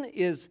vision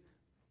is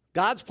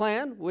God's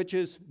plan, which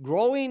is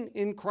growing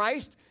in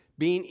Christ,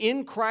 being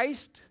in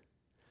Christ,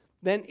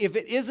 then if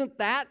it isn't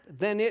that,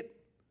 then it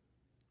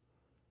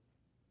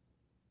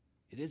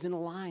isn't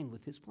aligned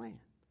with his plan.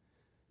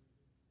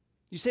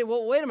 You say,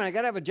 well, wait a minute, I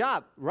got to have a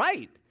job.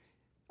 Right.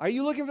 Are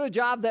you looking for the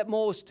job that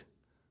most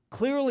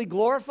clearly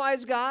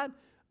glorifies God?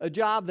 A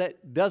job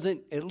that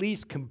doesn't at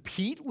least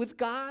compete with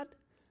God?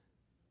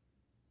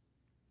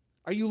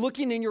 Are you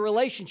looking in your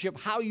relationship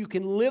how you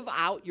can live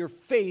out your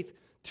faith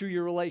through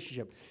your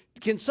relationship?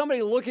 Can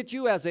somebody look at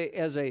you as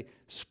a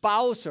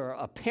spouse or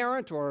a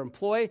parent or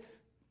employee,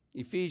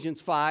 Ephesians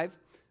 5,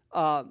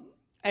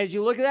 as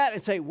you look at that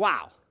and say,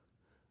 wow,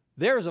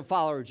 there's a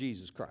follower of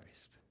Jesus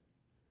Christ.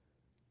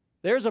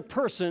 There's a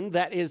person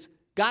that is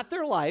got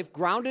their life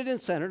grounded and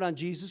centered on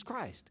Jesus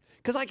Christ.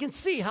 Because I can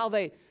see how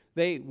they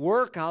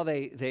work, how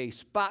they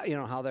spot,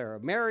 how their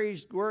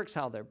marriage works,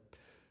 how their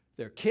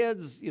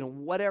kids,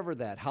 whatever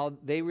that, how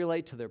they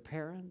relate to their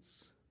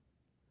parents.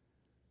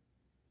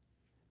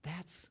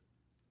 That's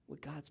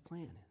what God's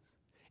plan is.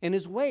 And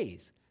his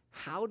ways,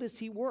 how does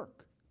he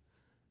work?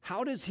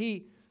 How does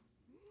he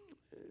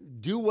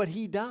do what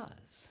he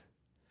does?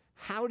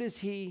 How does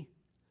he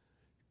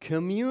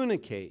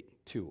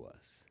communicate to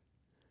us?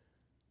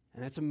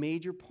 And that's a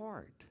major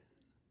part.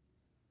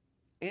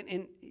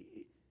 And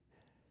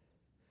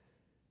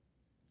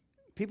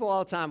people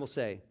all the time will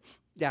say,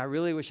 yeah, I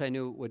really wish I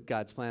knew what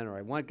God's plan, or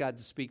I want God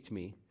to speak to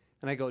me.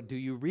 And I go, do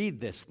you read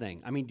this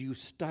thing? I mean, do you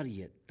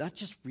study it? Not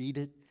just read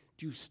it.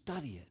 Do you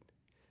study it?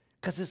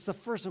 Because it's the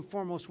first and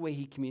foremost way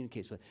he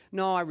communicates with.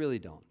 No, I really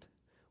don't.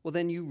 Well,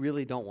 then you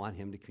really don't want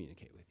him to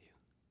communicate with you.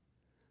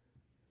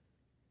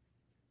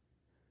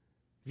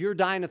 If you're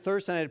dying of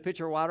thirst and I had a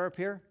pitcher of water up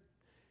here,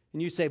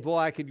 and you say, boy,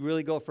 I could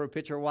really go for a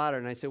pitcher of water,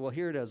 and I say, well,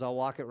 here it is. I'll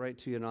walk it right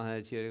to you, and I'll hand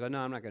it to you. You go, no,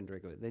 I'm not going to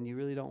drink it. Then you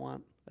really don't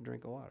want a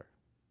drink of water.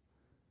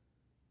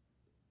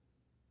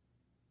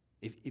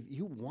 If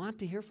you want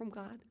to hear from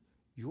God,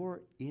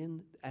 you're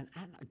in, and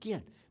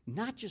again,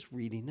 not just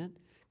reading it,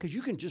 because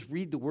you can just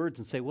read the words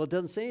and say, well, it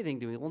doesn't say anything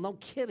to me. Well, no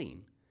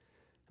kidding.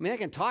 I mean, I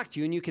can talk to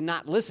you, and you can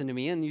not listen to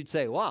me, and you'd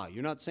say, wow,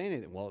 you're not saying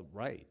anything. Well,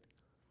 right.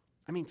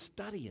 I mean,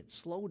 study it,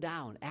 slow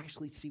down,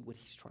 actually see what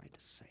he's trying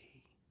to say.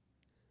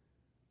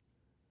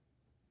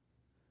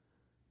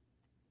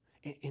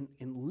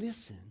 And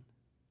listen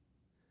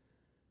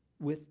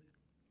with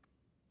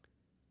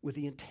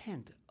the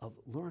intent of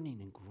learning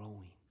and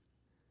growing.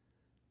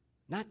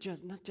 Not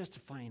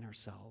justifying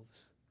ourselves.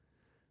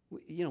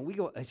 We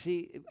go, I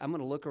see, I'm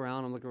going to look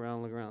around.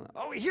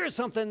 Oh, here's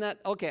something that,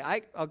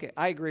 I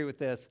agree with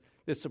this.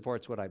 This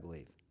supports what I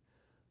believe.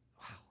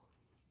 Wow.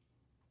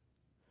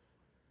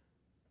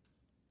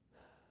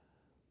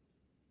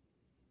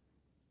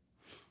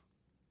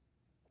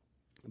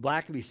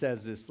 Blackaby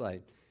says this,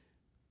 like,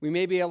 we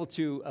may be able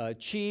to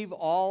achieve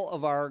all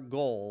of our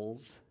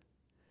goals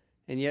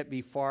and yet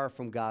be far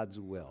from God's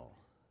will.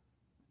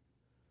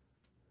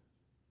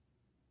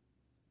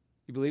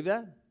 You believe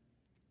that?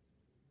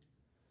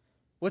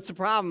 What's the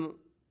problem?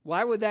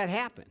 Why would that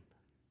happen?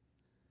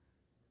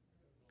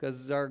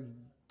 Because our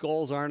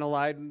goals aren't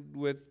aligned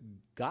with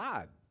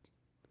God.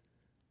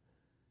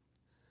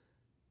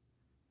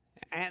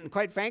 And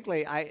quite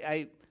frankly,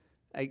 I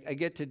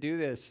get to do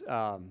this.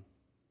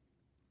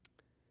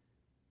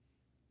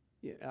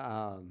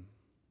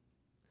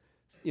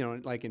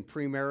 Like in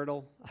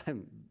premarital,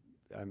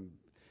 I'm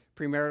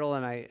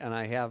premarital, and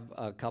I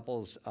have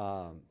couples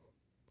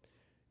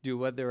do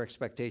what their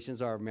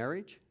expectations are of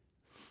marriage,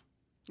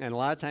 and a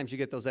lot of times you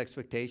get those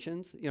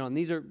expectations, and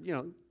these are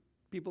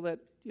people that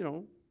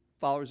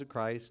followers of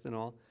Christ and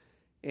all,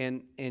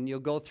 and you'll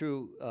go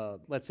through,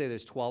 let's say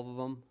there's 12 of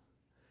them,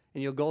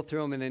 and you'll go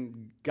through them, and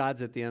then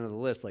God's at the end of the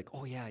list, like,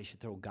 oh yeah, I should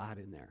throw God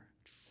in there,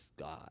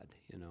 God,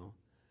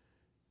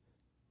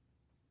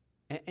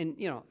 And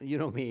you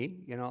know me,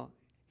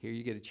 here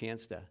you get a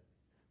chance to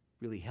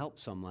really help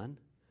someone.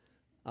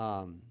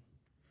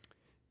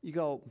 You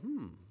go,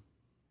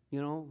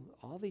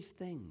 all these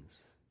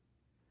things,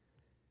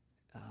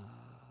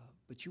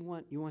 but you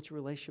want your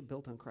relationship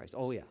built on Christ.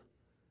 Oh, yeah.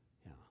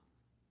 Yeah.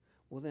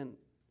 Well, then,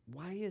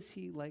 why is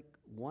he like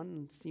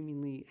one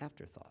seemingly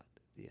afterthought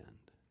at the end?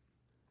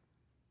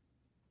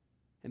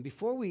 And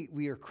before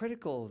we are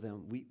critical of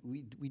them,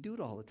 we do it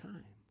all the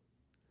time.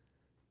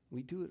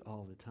 We do it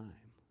all the time.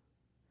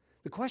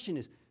 The question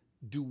is,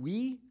 do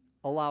we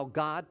allow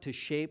God to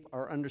shape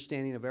our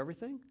understanding of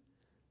everything?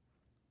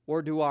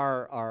 Or does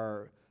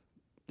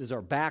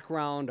our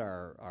background,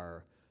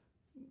 our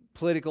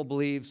political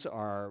beliefs,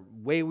 our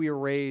way we were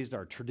raised,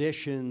 our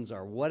traditions,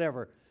 our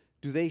whatever,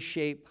 do they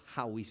shape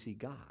how we see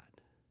God?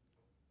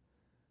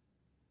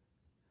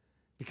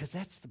 Because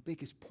that's the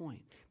biggest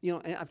point. You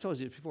know, and I've told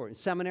you this before. In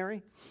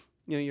seminary,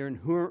 you know, you're in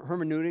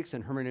hermeneutics,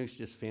 and hermeneutics is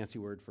just a fancy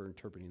word for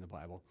interpreting the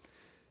Bible.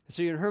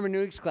 So you're in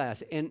hermeneutics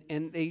class, and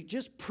they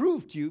just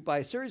prove to you by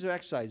a series of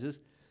exercises,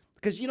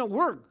 because, you know,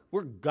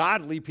 we're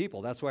godly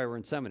people. That's why we're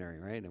in seminary,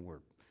 right? And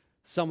we're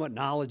somewhat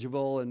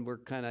knowledgeable, and we're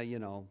kind of, you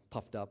know,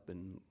 puffed up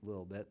in a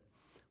little bit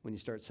when you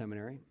start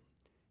seminary.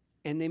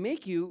 And they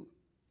make you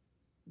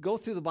go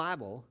through the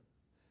Bible,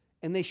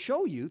 and they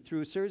show you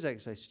through a series of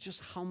exercises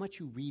just how much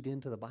you read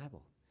into the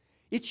Bible.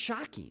 It's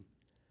shocking.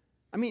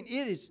 I mean,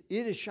 it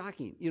is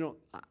shocking. You know,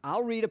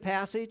 I'll read a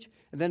passage,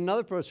 and then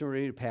another person will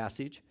read a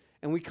passage,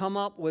 and we come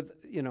up with,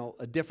 you know,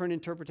 a different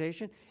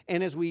interpretation.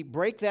 And as we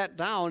break that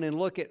down and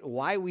look at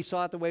why we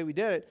saw it the way we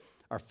did it,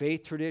 our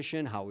faith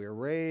tradition, how we were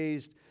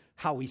raised,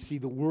 how we see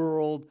the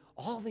world,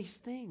 all these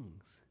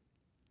things.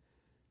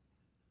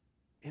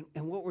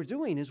 And what we're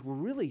doing is we're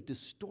really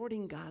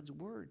distorting God's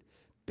word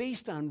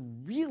based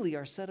on really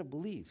our set of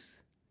beliefs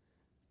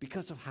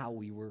because of how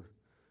we were,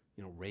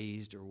 you know,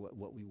 raised or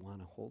what we want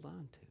to hold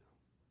on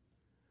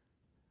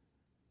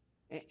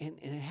to. And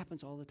it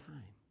happens all the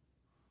time.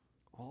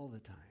 All the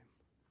time.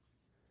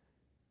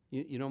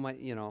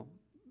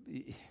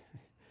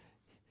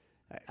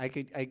 I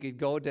could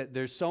go to,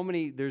 there's so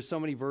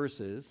many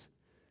verses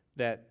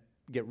that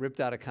get ripped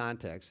out of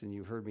context, and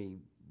you've heard me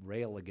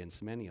rail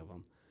against many of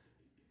them,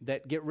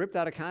 that get ripped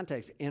out of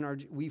context,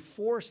 and we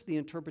force the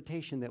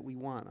interpretation that we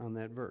want on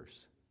that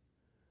verse.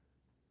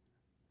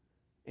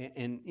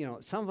 And you know,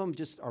 some of them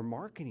just are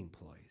marketing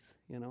ploys,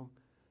 you know.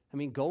 I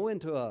mean, go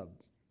on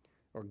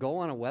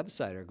a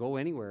website or go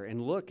anywhere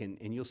and look, and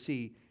you'll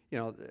see, you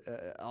know,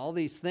 all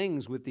these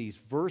things with these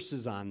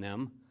verses on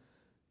them,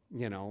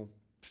 you know,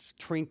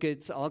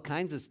 trinkets, all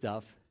kinds of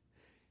stuff.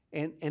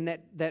 And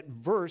that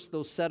verse,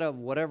 those set of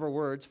whatever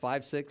words,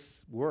 5,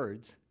 6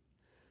 words,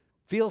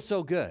 feel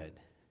so good.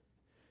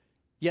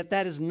 Yet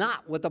that is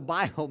not what the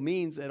Bible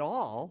means at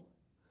all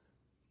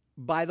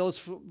by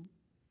those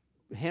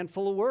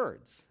handful of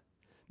words.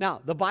 Now,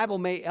 the Bible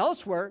may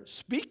elsewhere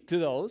speak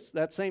to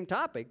that same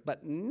topic,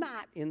 but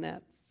not in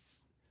that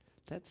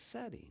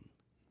setting.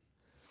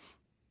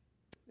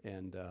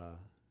 And,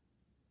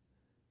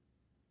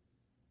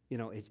 you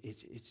know,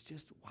 it's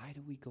just, why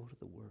do we go to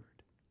the Word?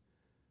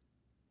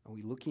 Are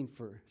we looking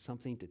for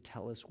something to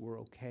tell us we're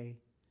okay?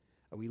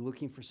 Are we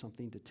looking for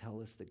something to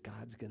tell us that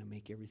God's going to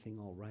make everything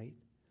all right?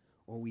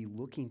 Or are we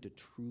looking to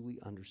truly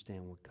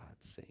understand what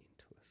God's saying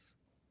to us?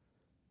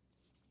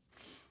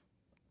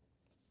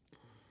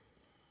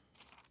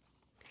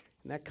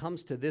 And that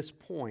comes to this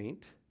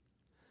point,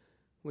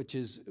 which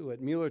is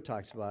what Mueller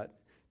talks about.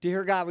 To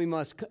hear God, we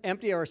must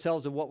empty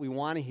ourselves of what we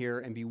want to hear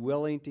and be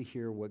willing to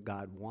hear what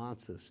God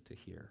wants us to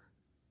hear.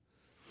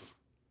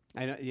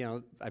 I know, you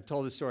know, I've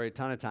told this story a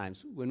ton of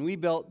times. When we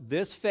built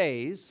this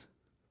phase,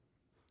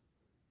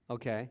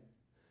 okay,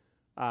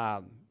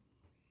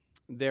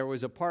 there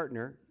was a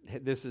partner.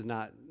 This is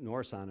not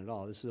Norson at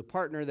all. This is a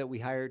partner that we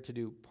hired to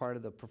do part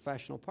of the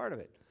professional part of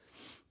it.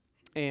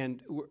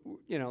 And,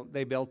 you know,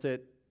 they built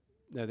it.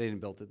 No, they didn't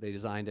build it. They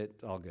designed it.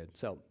 All good.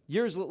 So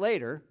years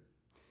later,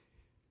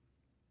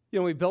 you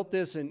know, we built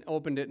this and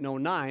opened it in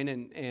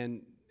 2009,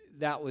 and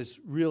that was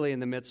really in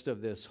the midst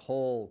of this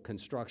whole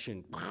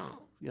construction,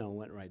 you know,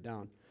 went right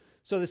down.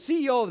 So the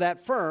CEO of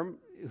that firm,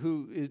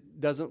 who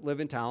doesn't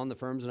live in town, the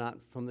firm's not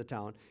from the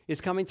town,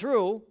 is coming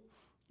through,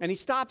 and he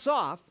stops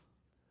off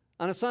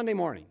on a Sunday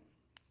morning,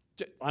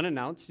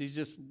 unannounced. He's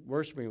just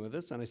worshiping with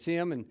us, and I see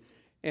him,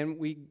 and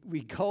we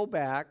go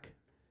back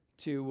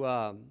to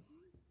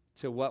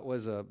what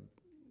was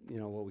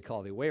what we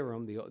call the away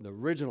room, the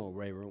original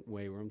away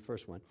room,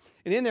 first one.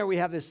 And in there we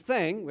have this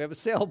thing, we have a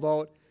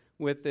sailboat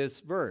with this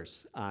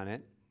verse on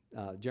it,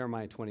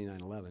 Jeremiah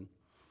 29:11.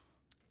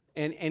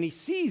 And he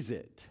sees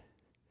it.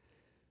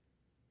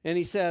 And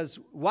he says,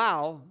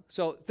 wow,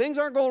 so things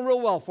aren't going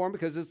real well for him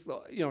because it's,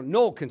 you know,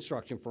 no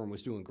construction firm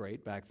was doing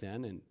great back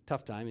then, and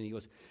tough time. And he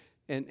goes,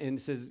 and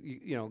says,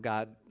 you know,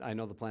 God, I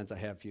know the plans I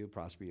have for you,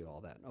 prosper you,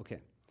 all that. Okay.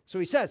 So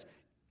he says,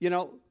 you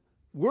know,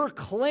 we're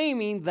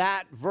claiming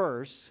that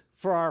verse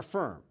for our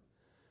firm.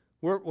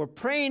 We're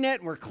praying it,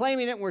 and we're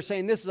claiming it, and we're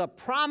saying this is a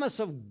promise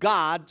of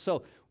God,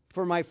 so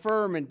for my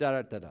firm, and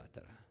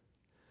da-da-da-da-da.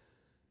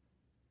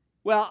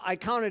 Well, I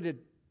counted at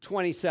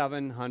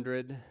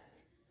 2,700,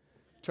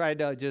 tried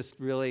to just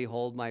really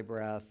hold my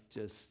breath,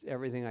 just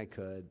everything I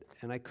could,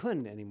 and I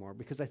couldn't anymore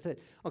because I thought,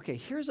 okay,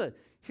 here's a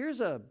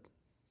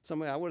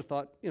somebody I would have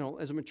thought,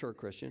 as a mature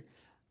Christian,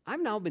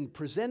 I've now been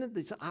presented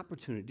this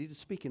opportunity to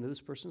speak into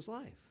this person's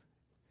life.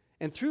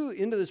 And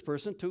into this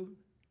person to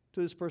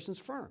this person's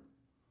firm.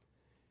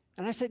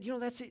 And I said,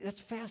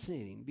 that's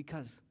fascinating,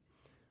 because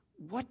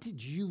what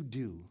did you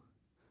do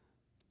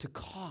to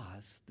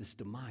cause this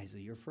demise of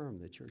your firm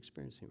that you're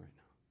experiencing right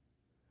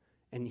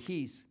now? And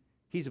he's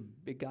a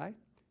big guy, and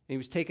he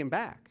was taken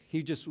back.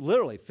 He just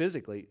literally,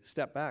 physically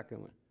stepped back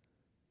and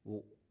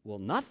went, well,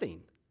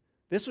 nothing.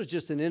 This was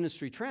just an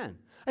industry trend.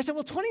 I said,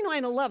 well,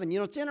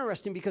 29:11, it's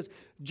interesting because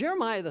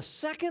Jeremiah, the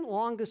second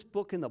longest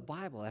book in the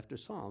Bible after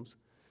Psalms,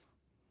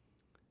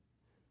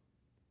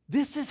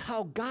 this is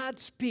how God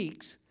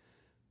speaks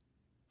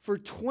for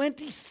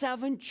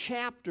 27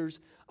 chapters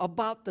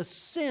about the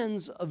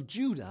sins of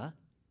Judah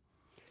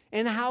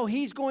and how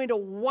he's going to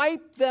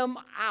wipe them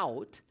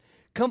out,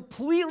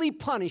 completely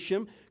punish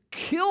them,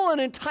 kill an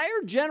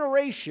entire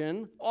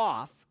generation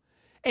off,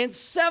 and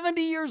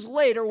 70 years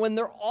later, when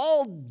they're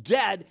all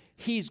dead,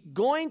 he's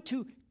going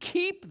to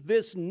keep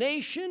this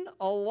nation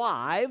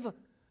alive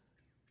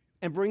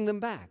and bring them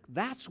back.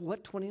 That's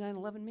what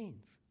 29:11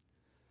 means.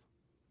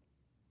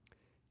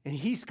 And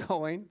he's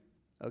going,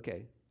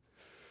 okay,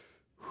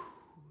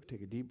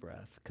 take a deep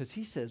breath, because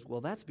he says,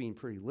 well, that's being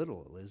pretty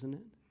literal, isn't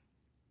it?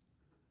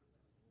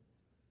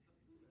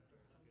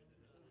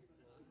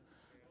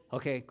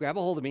 Okay, grab a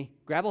hold of me.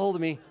 Grab a hold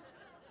of me.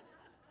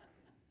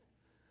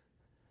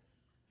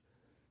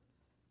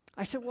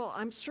 I said, well,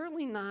 I'm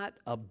certainly not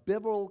a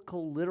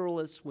biblical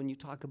literalist when you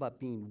talk about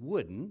being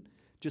wooden,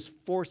 just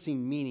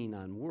forcing meaning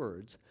on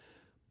words.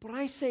 But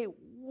I say,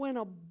 when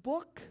a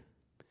book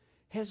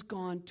has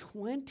gone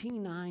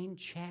 29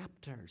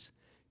 chapters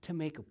to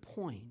make a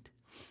point,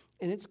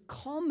 and it's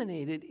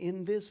culminated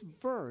in this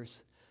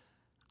verse,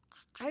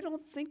 I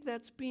don't think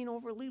that's being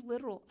overly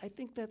literal. I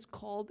think that's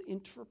called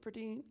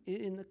interpreting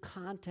it in the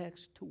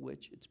context to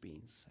which it's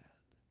being said.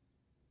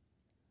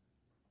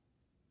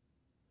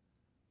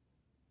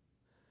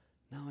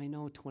 Now, I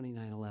know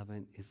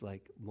 29:11 is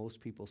like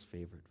most people's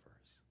favorite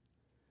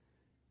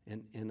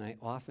verse. And I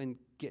often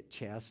get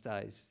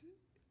chastised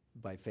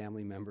by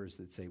family members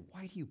that say,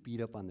 why do you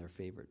beat up on their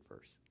favorite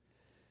verse?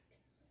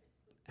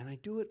 And I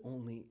do it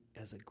only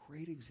as a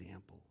great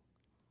example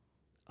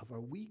of, are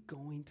we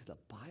going to the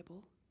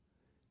Bible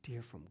to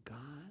hear from God?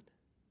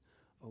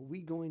 Or are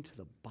we going to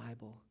the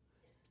Bible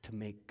to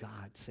make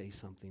God say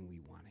something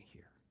we want to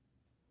hear?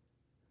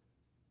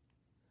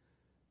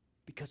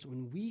 Because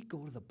when we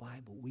go to the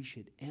Bible, we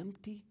should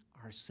empty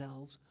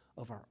ourselves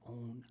of our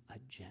own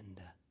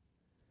agenda.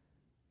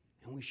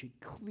 And we should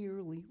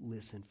clearly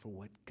listen for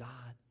what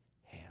God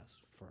has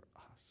for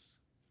us.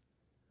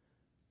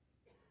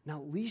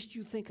 Now, at least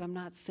you think I'm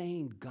not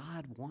saying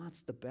God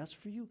wants the best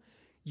for you.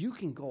 You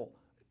can go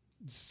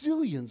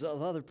zillions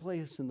of other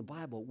places in the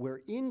Bible where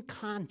in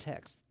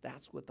context,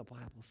 that's what the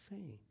Bible's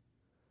saying.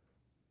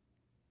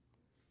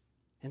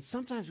 And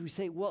sometimes we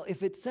say, well,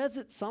 if it says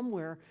it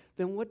somewhere,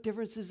 then what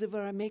difference is it if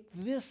I make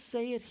this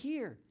say it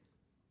here?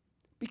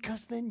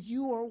 Because then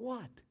you are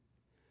what?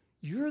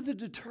 You're the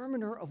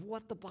determiner of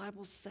what the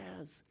Bible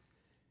says.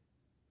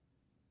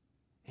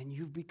 And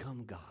you've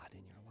become God in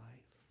your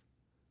life.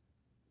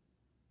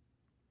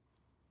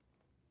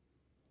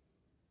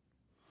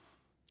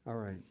 All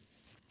right.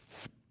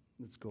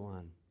 Let's go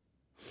on.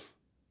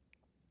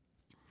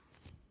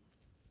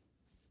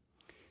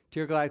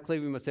 Dear God,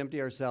 clearly we must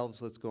empty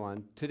ourselves. Let's go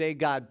on. Today,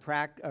 God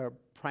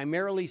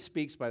primarily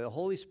speaks by the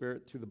Holy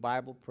Spirit through the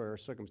Bible, prayer,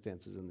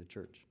 circumstances in the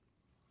church.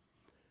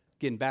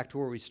 Again, back to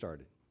where we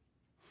started.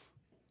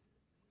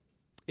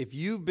 If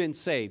you've been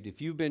saved,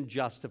 if you've been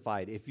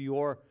justified, if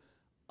you're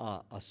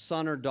a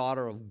son or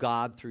daughter of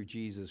God through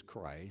Jesus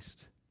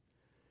Christ,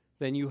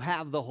 then you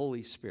have the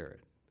Holy Spirit.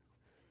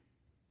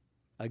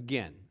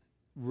 Again,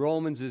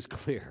 Romans is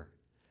clear.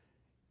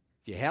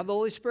 If you have the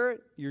Holy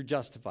Spirit, you're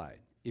justified.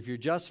 If you're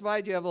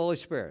justified, you have the Holy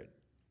Spirit.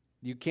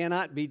 You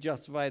cannot be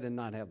justified and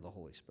not have the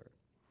Holy Spirit.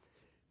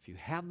 If you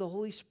have the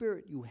Holy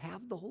Spirit, you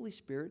have the Holy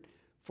Spirit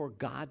for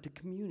God to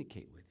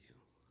communicate with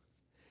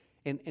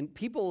you. And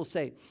people will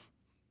say,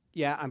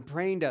 yeah, I'm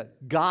praying to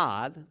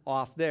God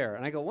off there.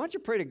 And I go, why don't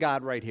you pray to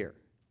God right here?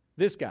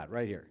 This God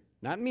right here.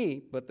 Not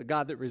me, but the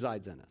God that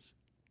resides in us.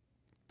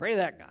 Pray to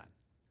that God.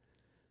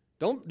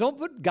 Don't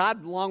put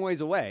God a long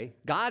ways away.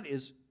 God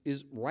is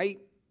right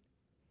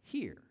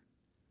here.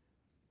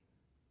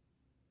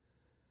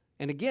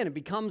 And again, it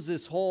becomes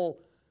this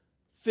whole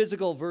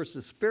physical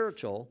versus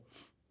spiritual,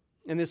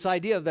 and this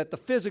idea that the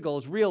physical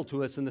is real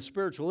to us and the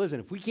spiritual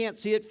isn't. If we can't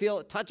see it, feel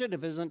it, touch it,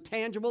 if it isn't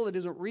tangible, it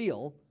isn't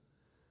real.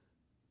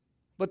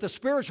 But the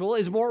spiritual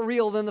is more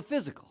real than the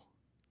physical.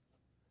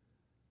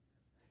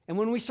 And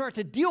when we start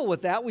to deal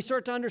with that, we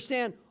start to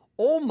understand,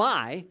 oh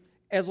my,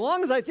 as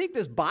long as I think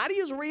this body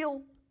is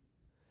real,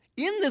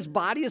 in this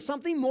body is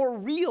something more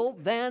real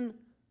than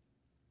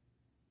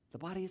the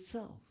body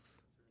itself.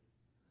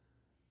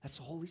 That's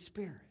the Holy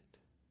Spirit.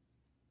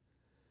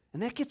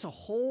 And that gets a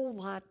whole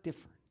lot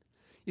different.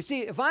 You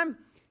see,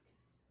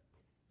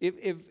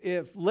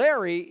 if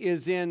Larry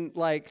is in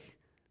like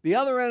the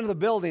other end of the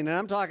building and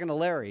I'm talking to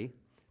Larry,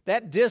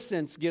 that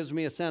distance gives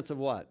me a sense of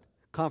what?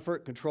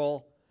 Comfort,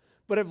 control.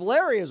 But if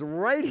Larry is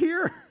right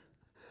here,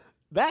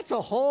 that's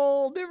a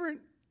whole different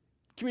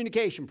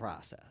communication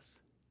process.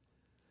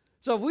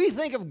 So if we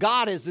think of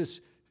God as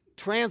this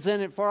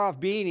transcendent, far-off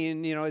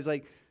being, and, he's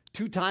like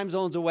 2 time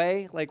zones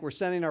away, like we're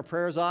sending our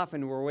prayers off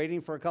and we're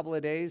waiting for a couple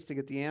of days to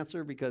get the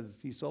answer because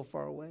he's so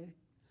far away,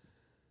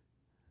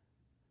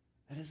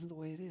 that isn't the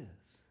way it is.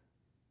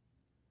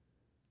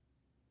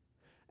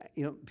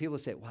 People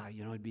say, wow,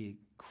 it'd be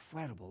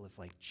incredible if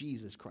like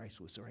Jesus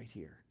Christ was right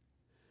here.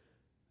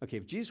 Okay,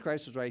 if Jesus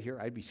Christ was right here,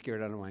 I'd be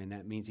scared out of my mind.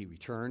 That means he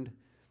returned,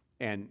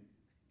 and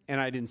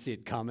I didn't see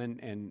it coming,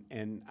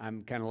 and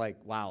I'm kind of like,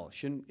 wow,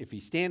 if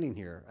he's standing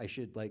here, I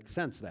should like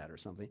sense that or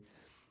something.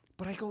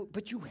 But I go,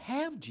 but you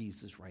have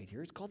Jesus right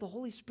here. It's called the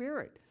Holy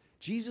Spirit.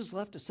 Jesus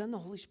left to send the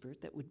Holy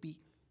Spirit that would be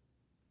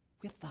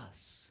with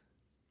us.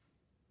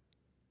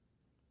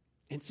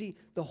 And see,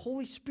 the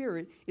Holy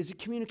Spirit is a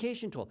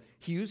communication tool.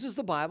 He uses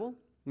the Bible.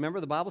 Remember,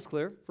 the Bible's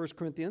clear, 1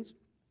 Corinthians.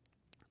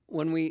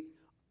 When we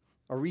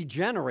are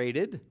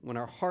regenerated, when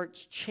our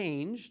heart's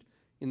changed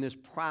in this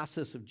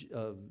process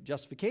of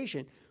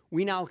justification,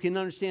 we now can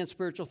understand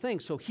spiritual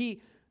things. So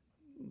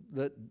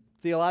the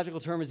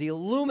theological term is he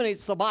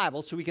illuminates the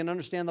Bible so we can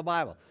understand the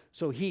Bible.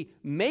 So he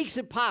makes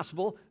it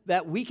possible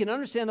that we can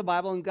understand the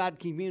Bible and God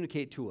can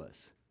communicate to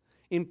us.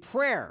 In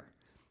prayer,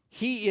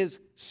 he is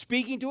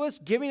speaking to us,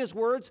 giving us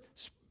words,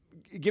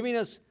 giving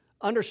us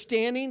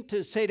understanding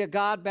to say to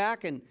God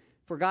back and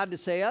for God to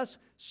say us.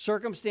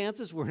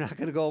 Circumstances, we're not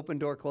going to go open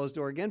door, closed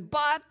door again,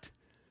 but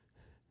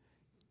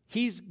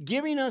he's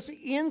giving us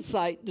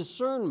insight,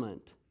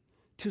 discernment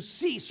to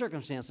see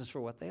circumstances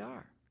for what they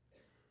are,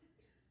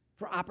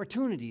 for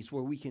opportunities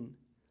where we can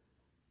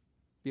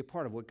be a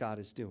part of what God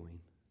is doing.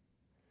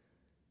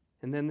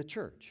 And then the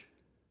church.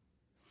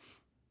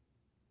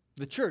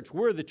 The church,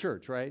 we're the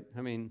church, right?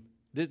 I mean,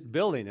 this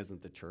building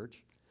isn't the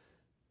church.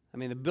 I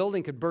mean, the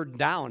building could burn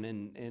down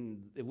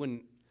and it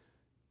wouldn't,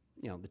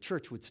 the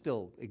church would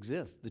still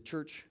exist. The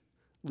church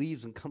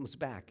leaves and comes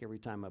back every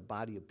time a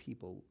body of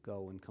people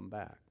go and come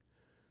back.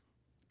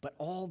 But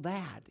all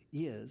that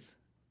is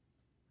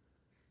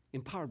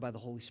empowered by the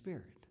Holy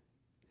Spirit.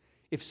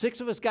 If 6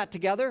 of us got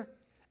together,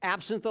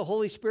 absent the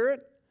Holy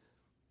Spirit,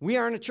 we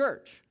aren't a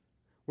church.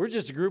 We're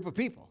just a group of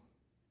people.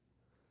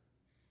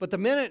 But the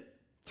minute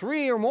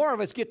 3 or more of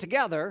us get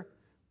together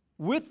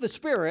with the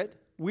Spirit,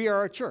 we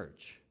are a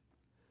church.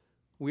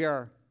 We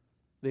are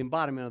the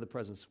embodiment of the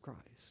presence of Christ.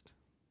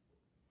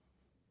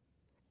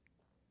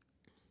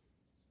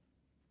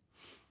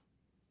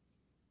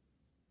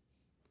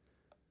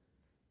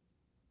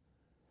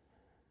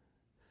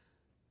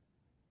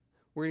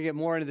 We're going to get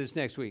more into this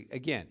next week.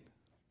 Again,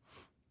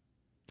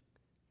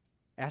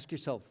 ask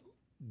yourself,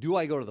 do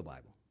I go to the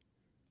Bible?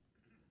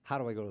 How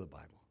do I go to the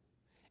Bible?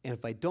 And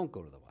if I don't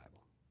go to the Bible,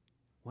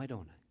 why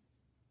don't I?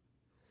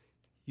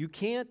 You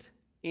can't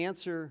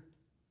answer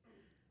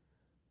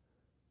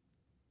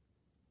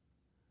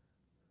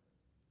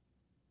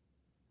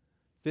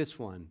this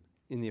one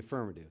in the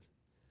affirmative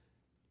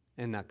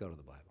and not go to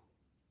the Bible.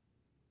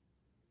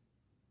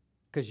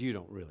 Because you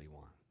don't really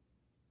want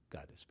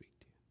God to speak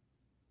to you.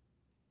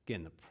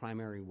 Again, the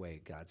primary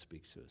way God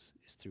speaks to us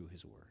is through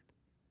his word.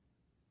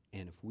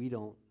 And if we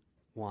don't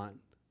want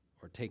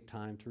or take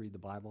time to read the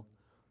Bible,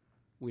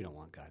 we don't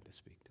want God to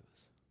speak to us.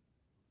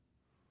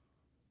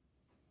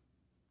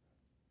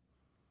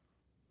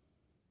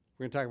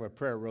 We're going to talk about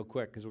prayer real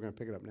quick because we're going to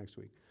pick it up next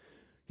week.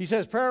 He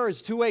says prayer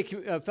is two-way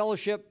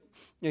fellowship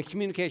and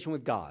communication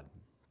with God.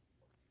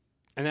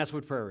 And that's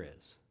what prayer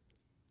is.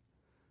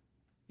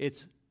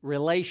 It's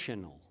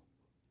relational.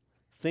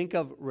 Think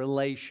of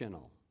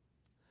relational.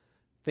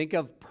 Think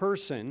of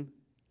person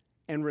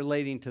and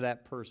relating to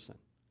that person.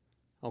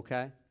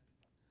 Okay?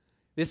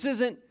 This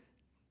isn't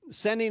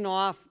sending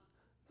off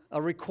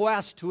a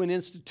request to an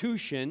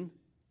institution.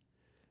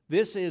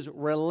 This is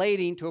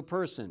relating to a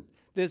person.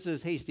 This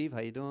is, hey, Steve, how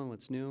you doing?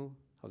 What's new?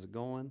 How's it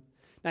going?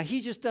 Now,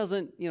 he just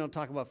doesn't,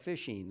 talk about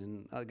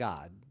fishing and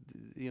God.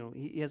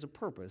 He has a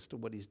purpose to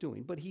what he's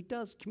doing, but he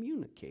does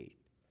communicate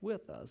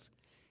with us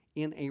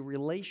in a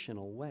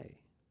relational way,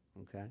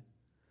 okay?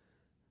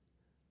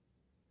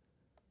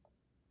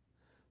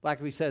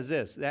 Blackaby says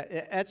this,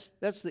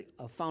 that's the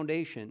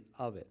foundation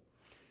of it.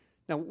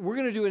 Now, we're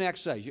going to do an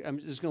exercise.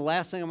 This is the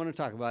last thing I'm going to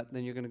talk about,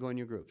 then you're going to go in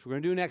your groups. We're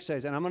going to do an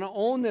exercise, and I'm going to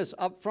own this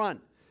up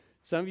front.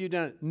 Some of you have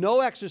done it.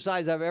 No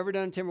exercise I've ever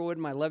done in Timberwood in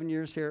my 11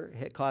 years here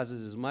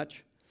causes as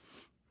much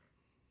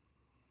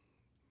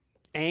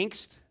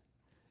angst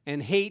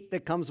and hate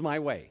that comes my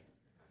way.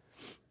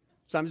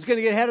 So I'm just going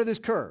to get ahead of this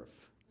curve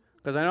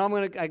because I know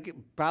I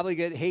could probably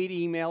get hate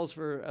emails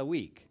for a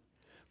week.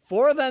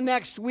 For the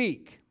next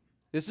week,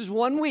 this is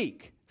 1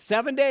 week,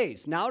 7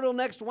 days, now till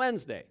next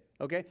Wednesday,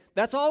 okay?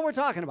 That's all we're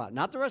talking about,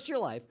 not the rest of your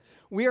life.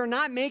 We are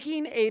not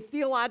making a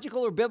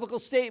theological or biblical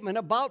statement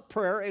about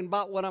prayer and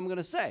about what I'm going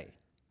to say.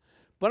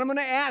 But I'm going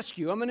to ask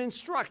you, I'm going to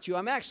instruct you,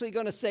 I'm actually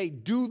going to say,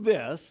 do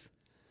this.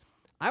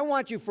 I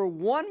want you for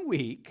 1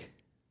 week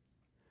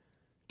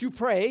to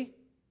pray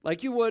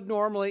like you would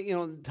normally,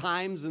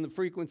 times and the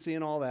frequency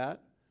and all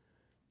that.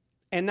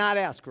 and not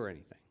ask for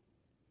anything.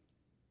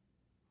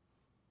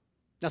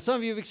 Now, some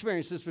of you have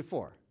experienced this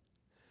before.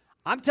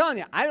 I'm telling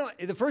you,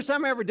 the first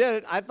time I ever did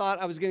it, I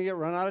thought I was going to get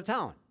run out of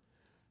town.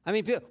 I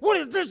mean, people,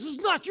 this is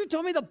nuts. You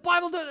told me the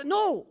Bible does it.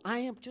 No, I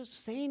am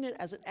just saying it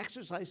as an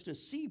exercise to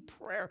see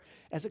prayer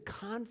as a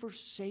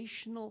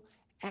conversational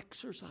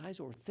exercise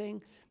or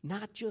thing,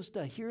 not just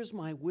a here's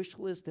my wish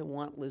list and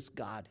want list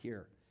God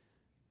here.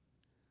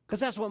 Because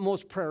that's what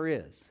most prayer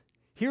is.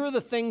 Here are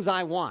the things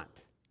I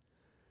want.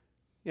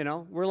 You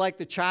know, we're like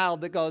the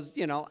child that goes,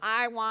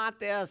 I want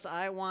this,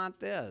 I want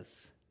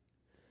this.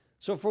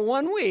 So for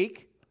 1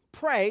 week,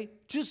 pray,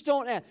 just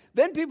don't ask.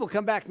 Then people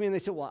come back to me and they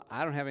say, well,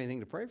 I don't have anything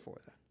to pray for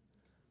then.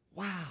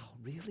 Wow,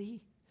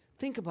 really?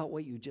 Think about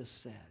what you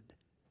just said.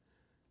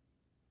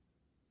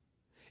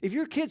 If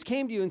your kids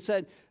came to you and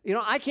said,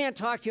 I can't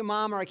talk to your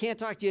mom or I can't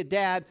talk to your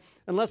dad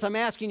unless I'm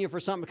asking you for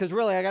something because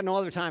really I got no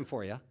other time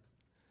for you,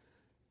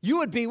 you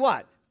would be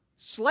what?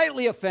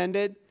 Slightly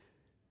offended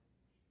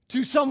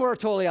to somewhere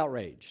totally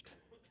outraged.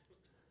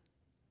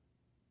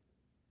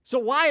 So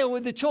why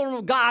would the children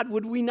of God,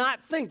 would we not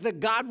think that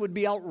God would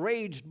be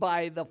outraged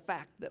by the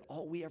fact that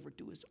all we ever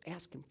do is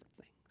ask him for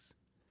things?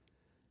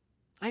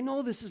 I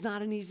know this is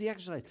not an easy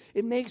exercise.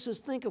 It makes us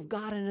think of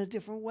God in a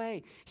different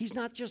way. He's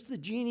not just the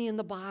genie in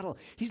the bottle.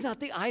 He's not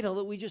the idol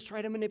that we just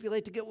try to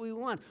manipulate to get what we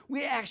want.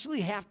 We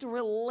actually have to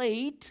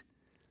relate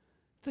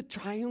the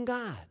triune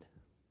God.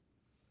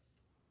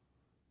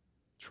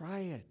 Try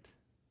it.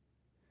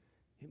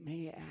 It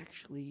may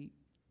actually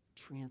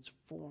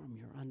transform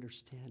your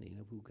understanding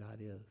of who God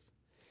is.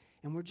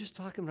 And we're just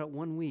talking about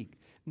 1 week.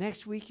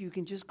 Next week, you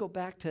can just go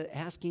back to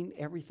asking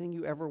everything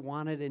you ever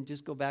wanted and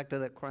just go back to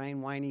that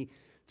crying, whiny,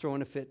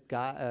 throwing a fit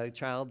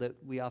child that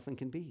we often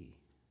can be.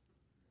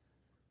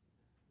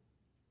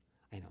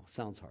 I know,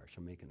 sounds harsh.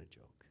 I'm making a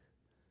joke.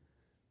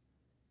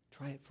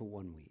 Try it for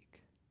 1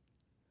 week.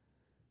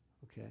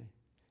 Okay?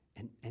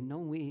 And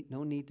no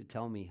need to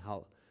tell me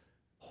how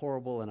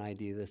horrible an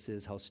idea this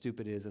is, how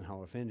stupid it is, and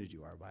how offended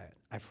you are by it.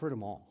 I've heard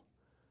them all.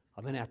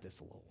 I've been at this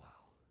a little while.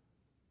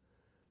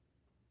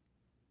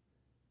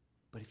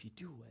 But if you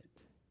do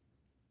it,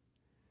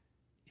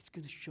 it's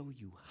going to show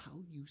you how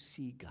you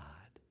see God.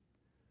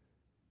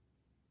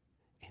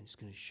 And it's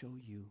going to show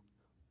you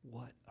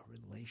what a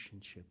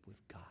relationship with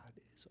God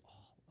is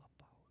all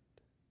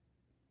about.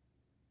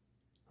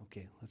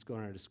 Okay, let's go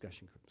in our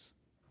discussion groups.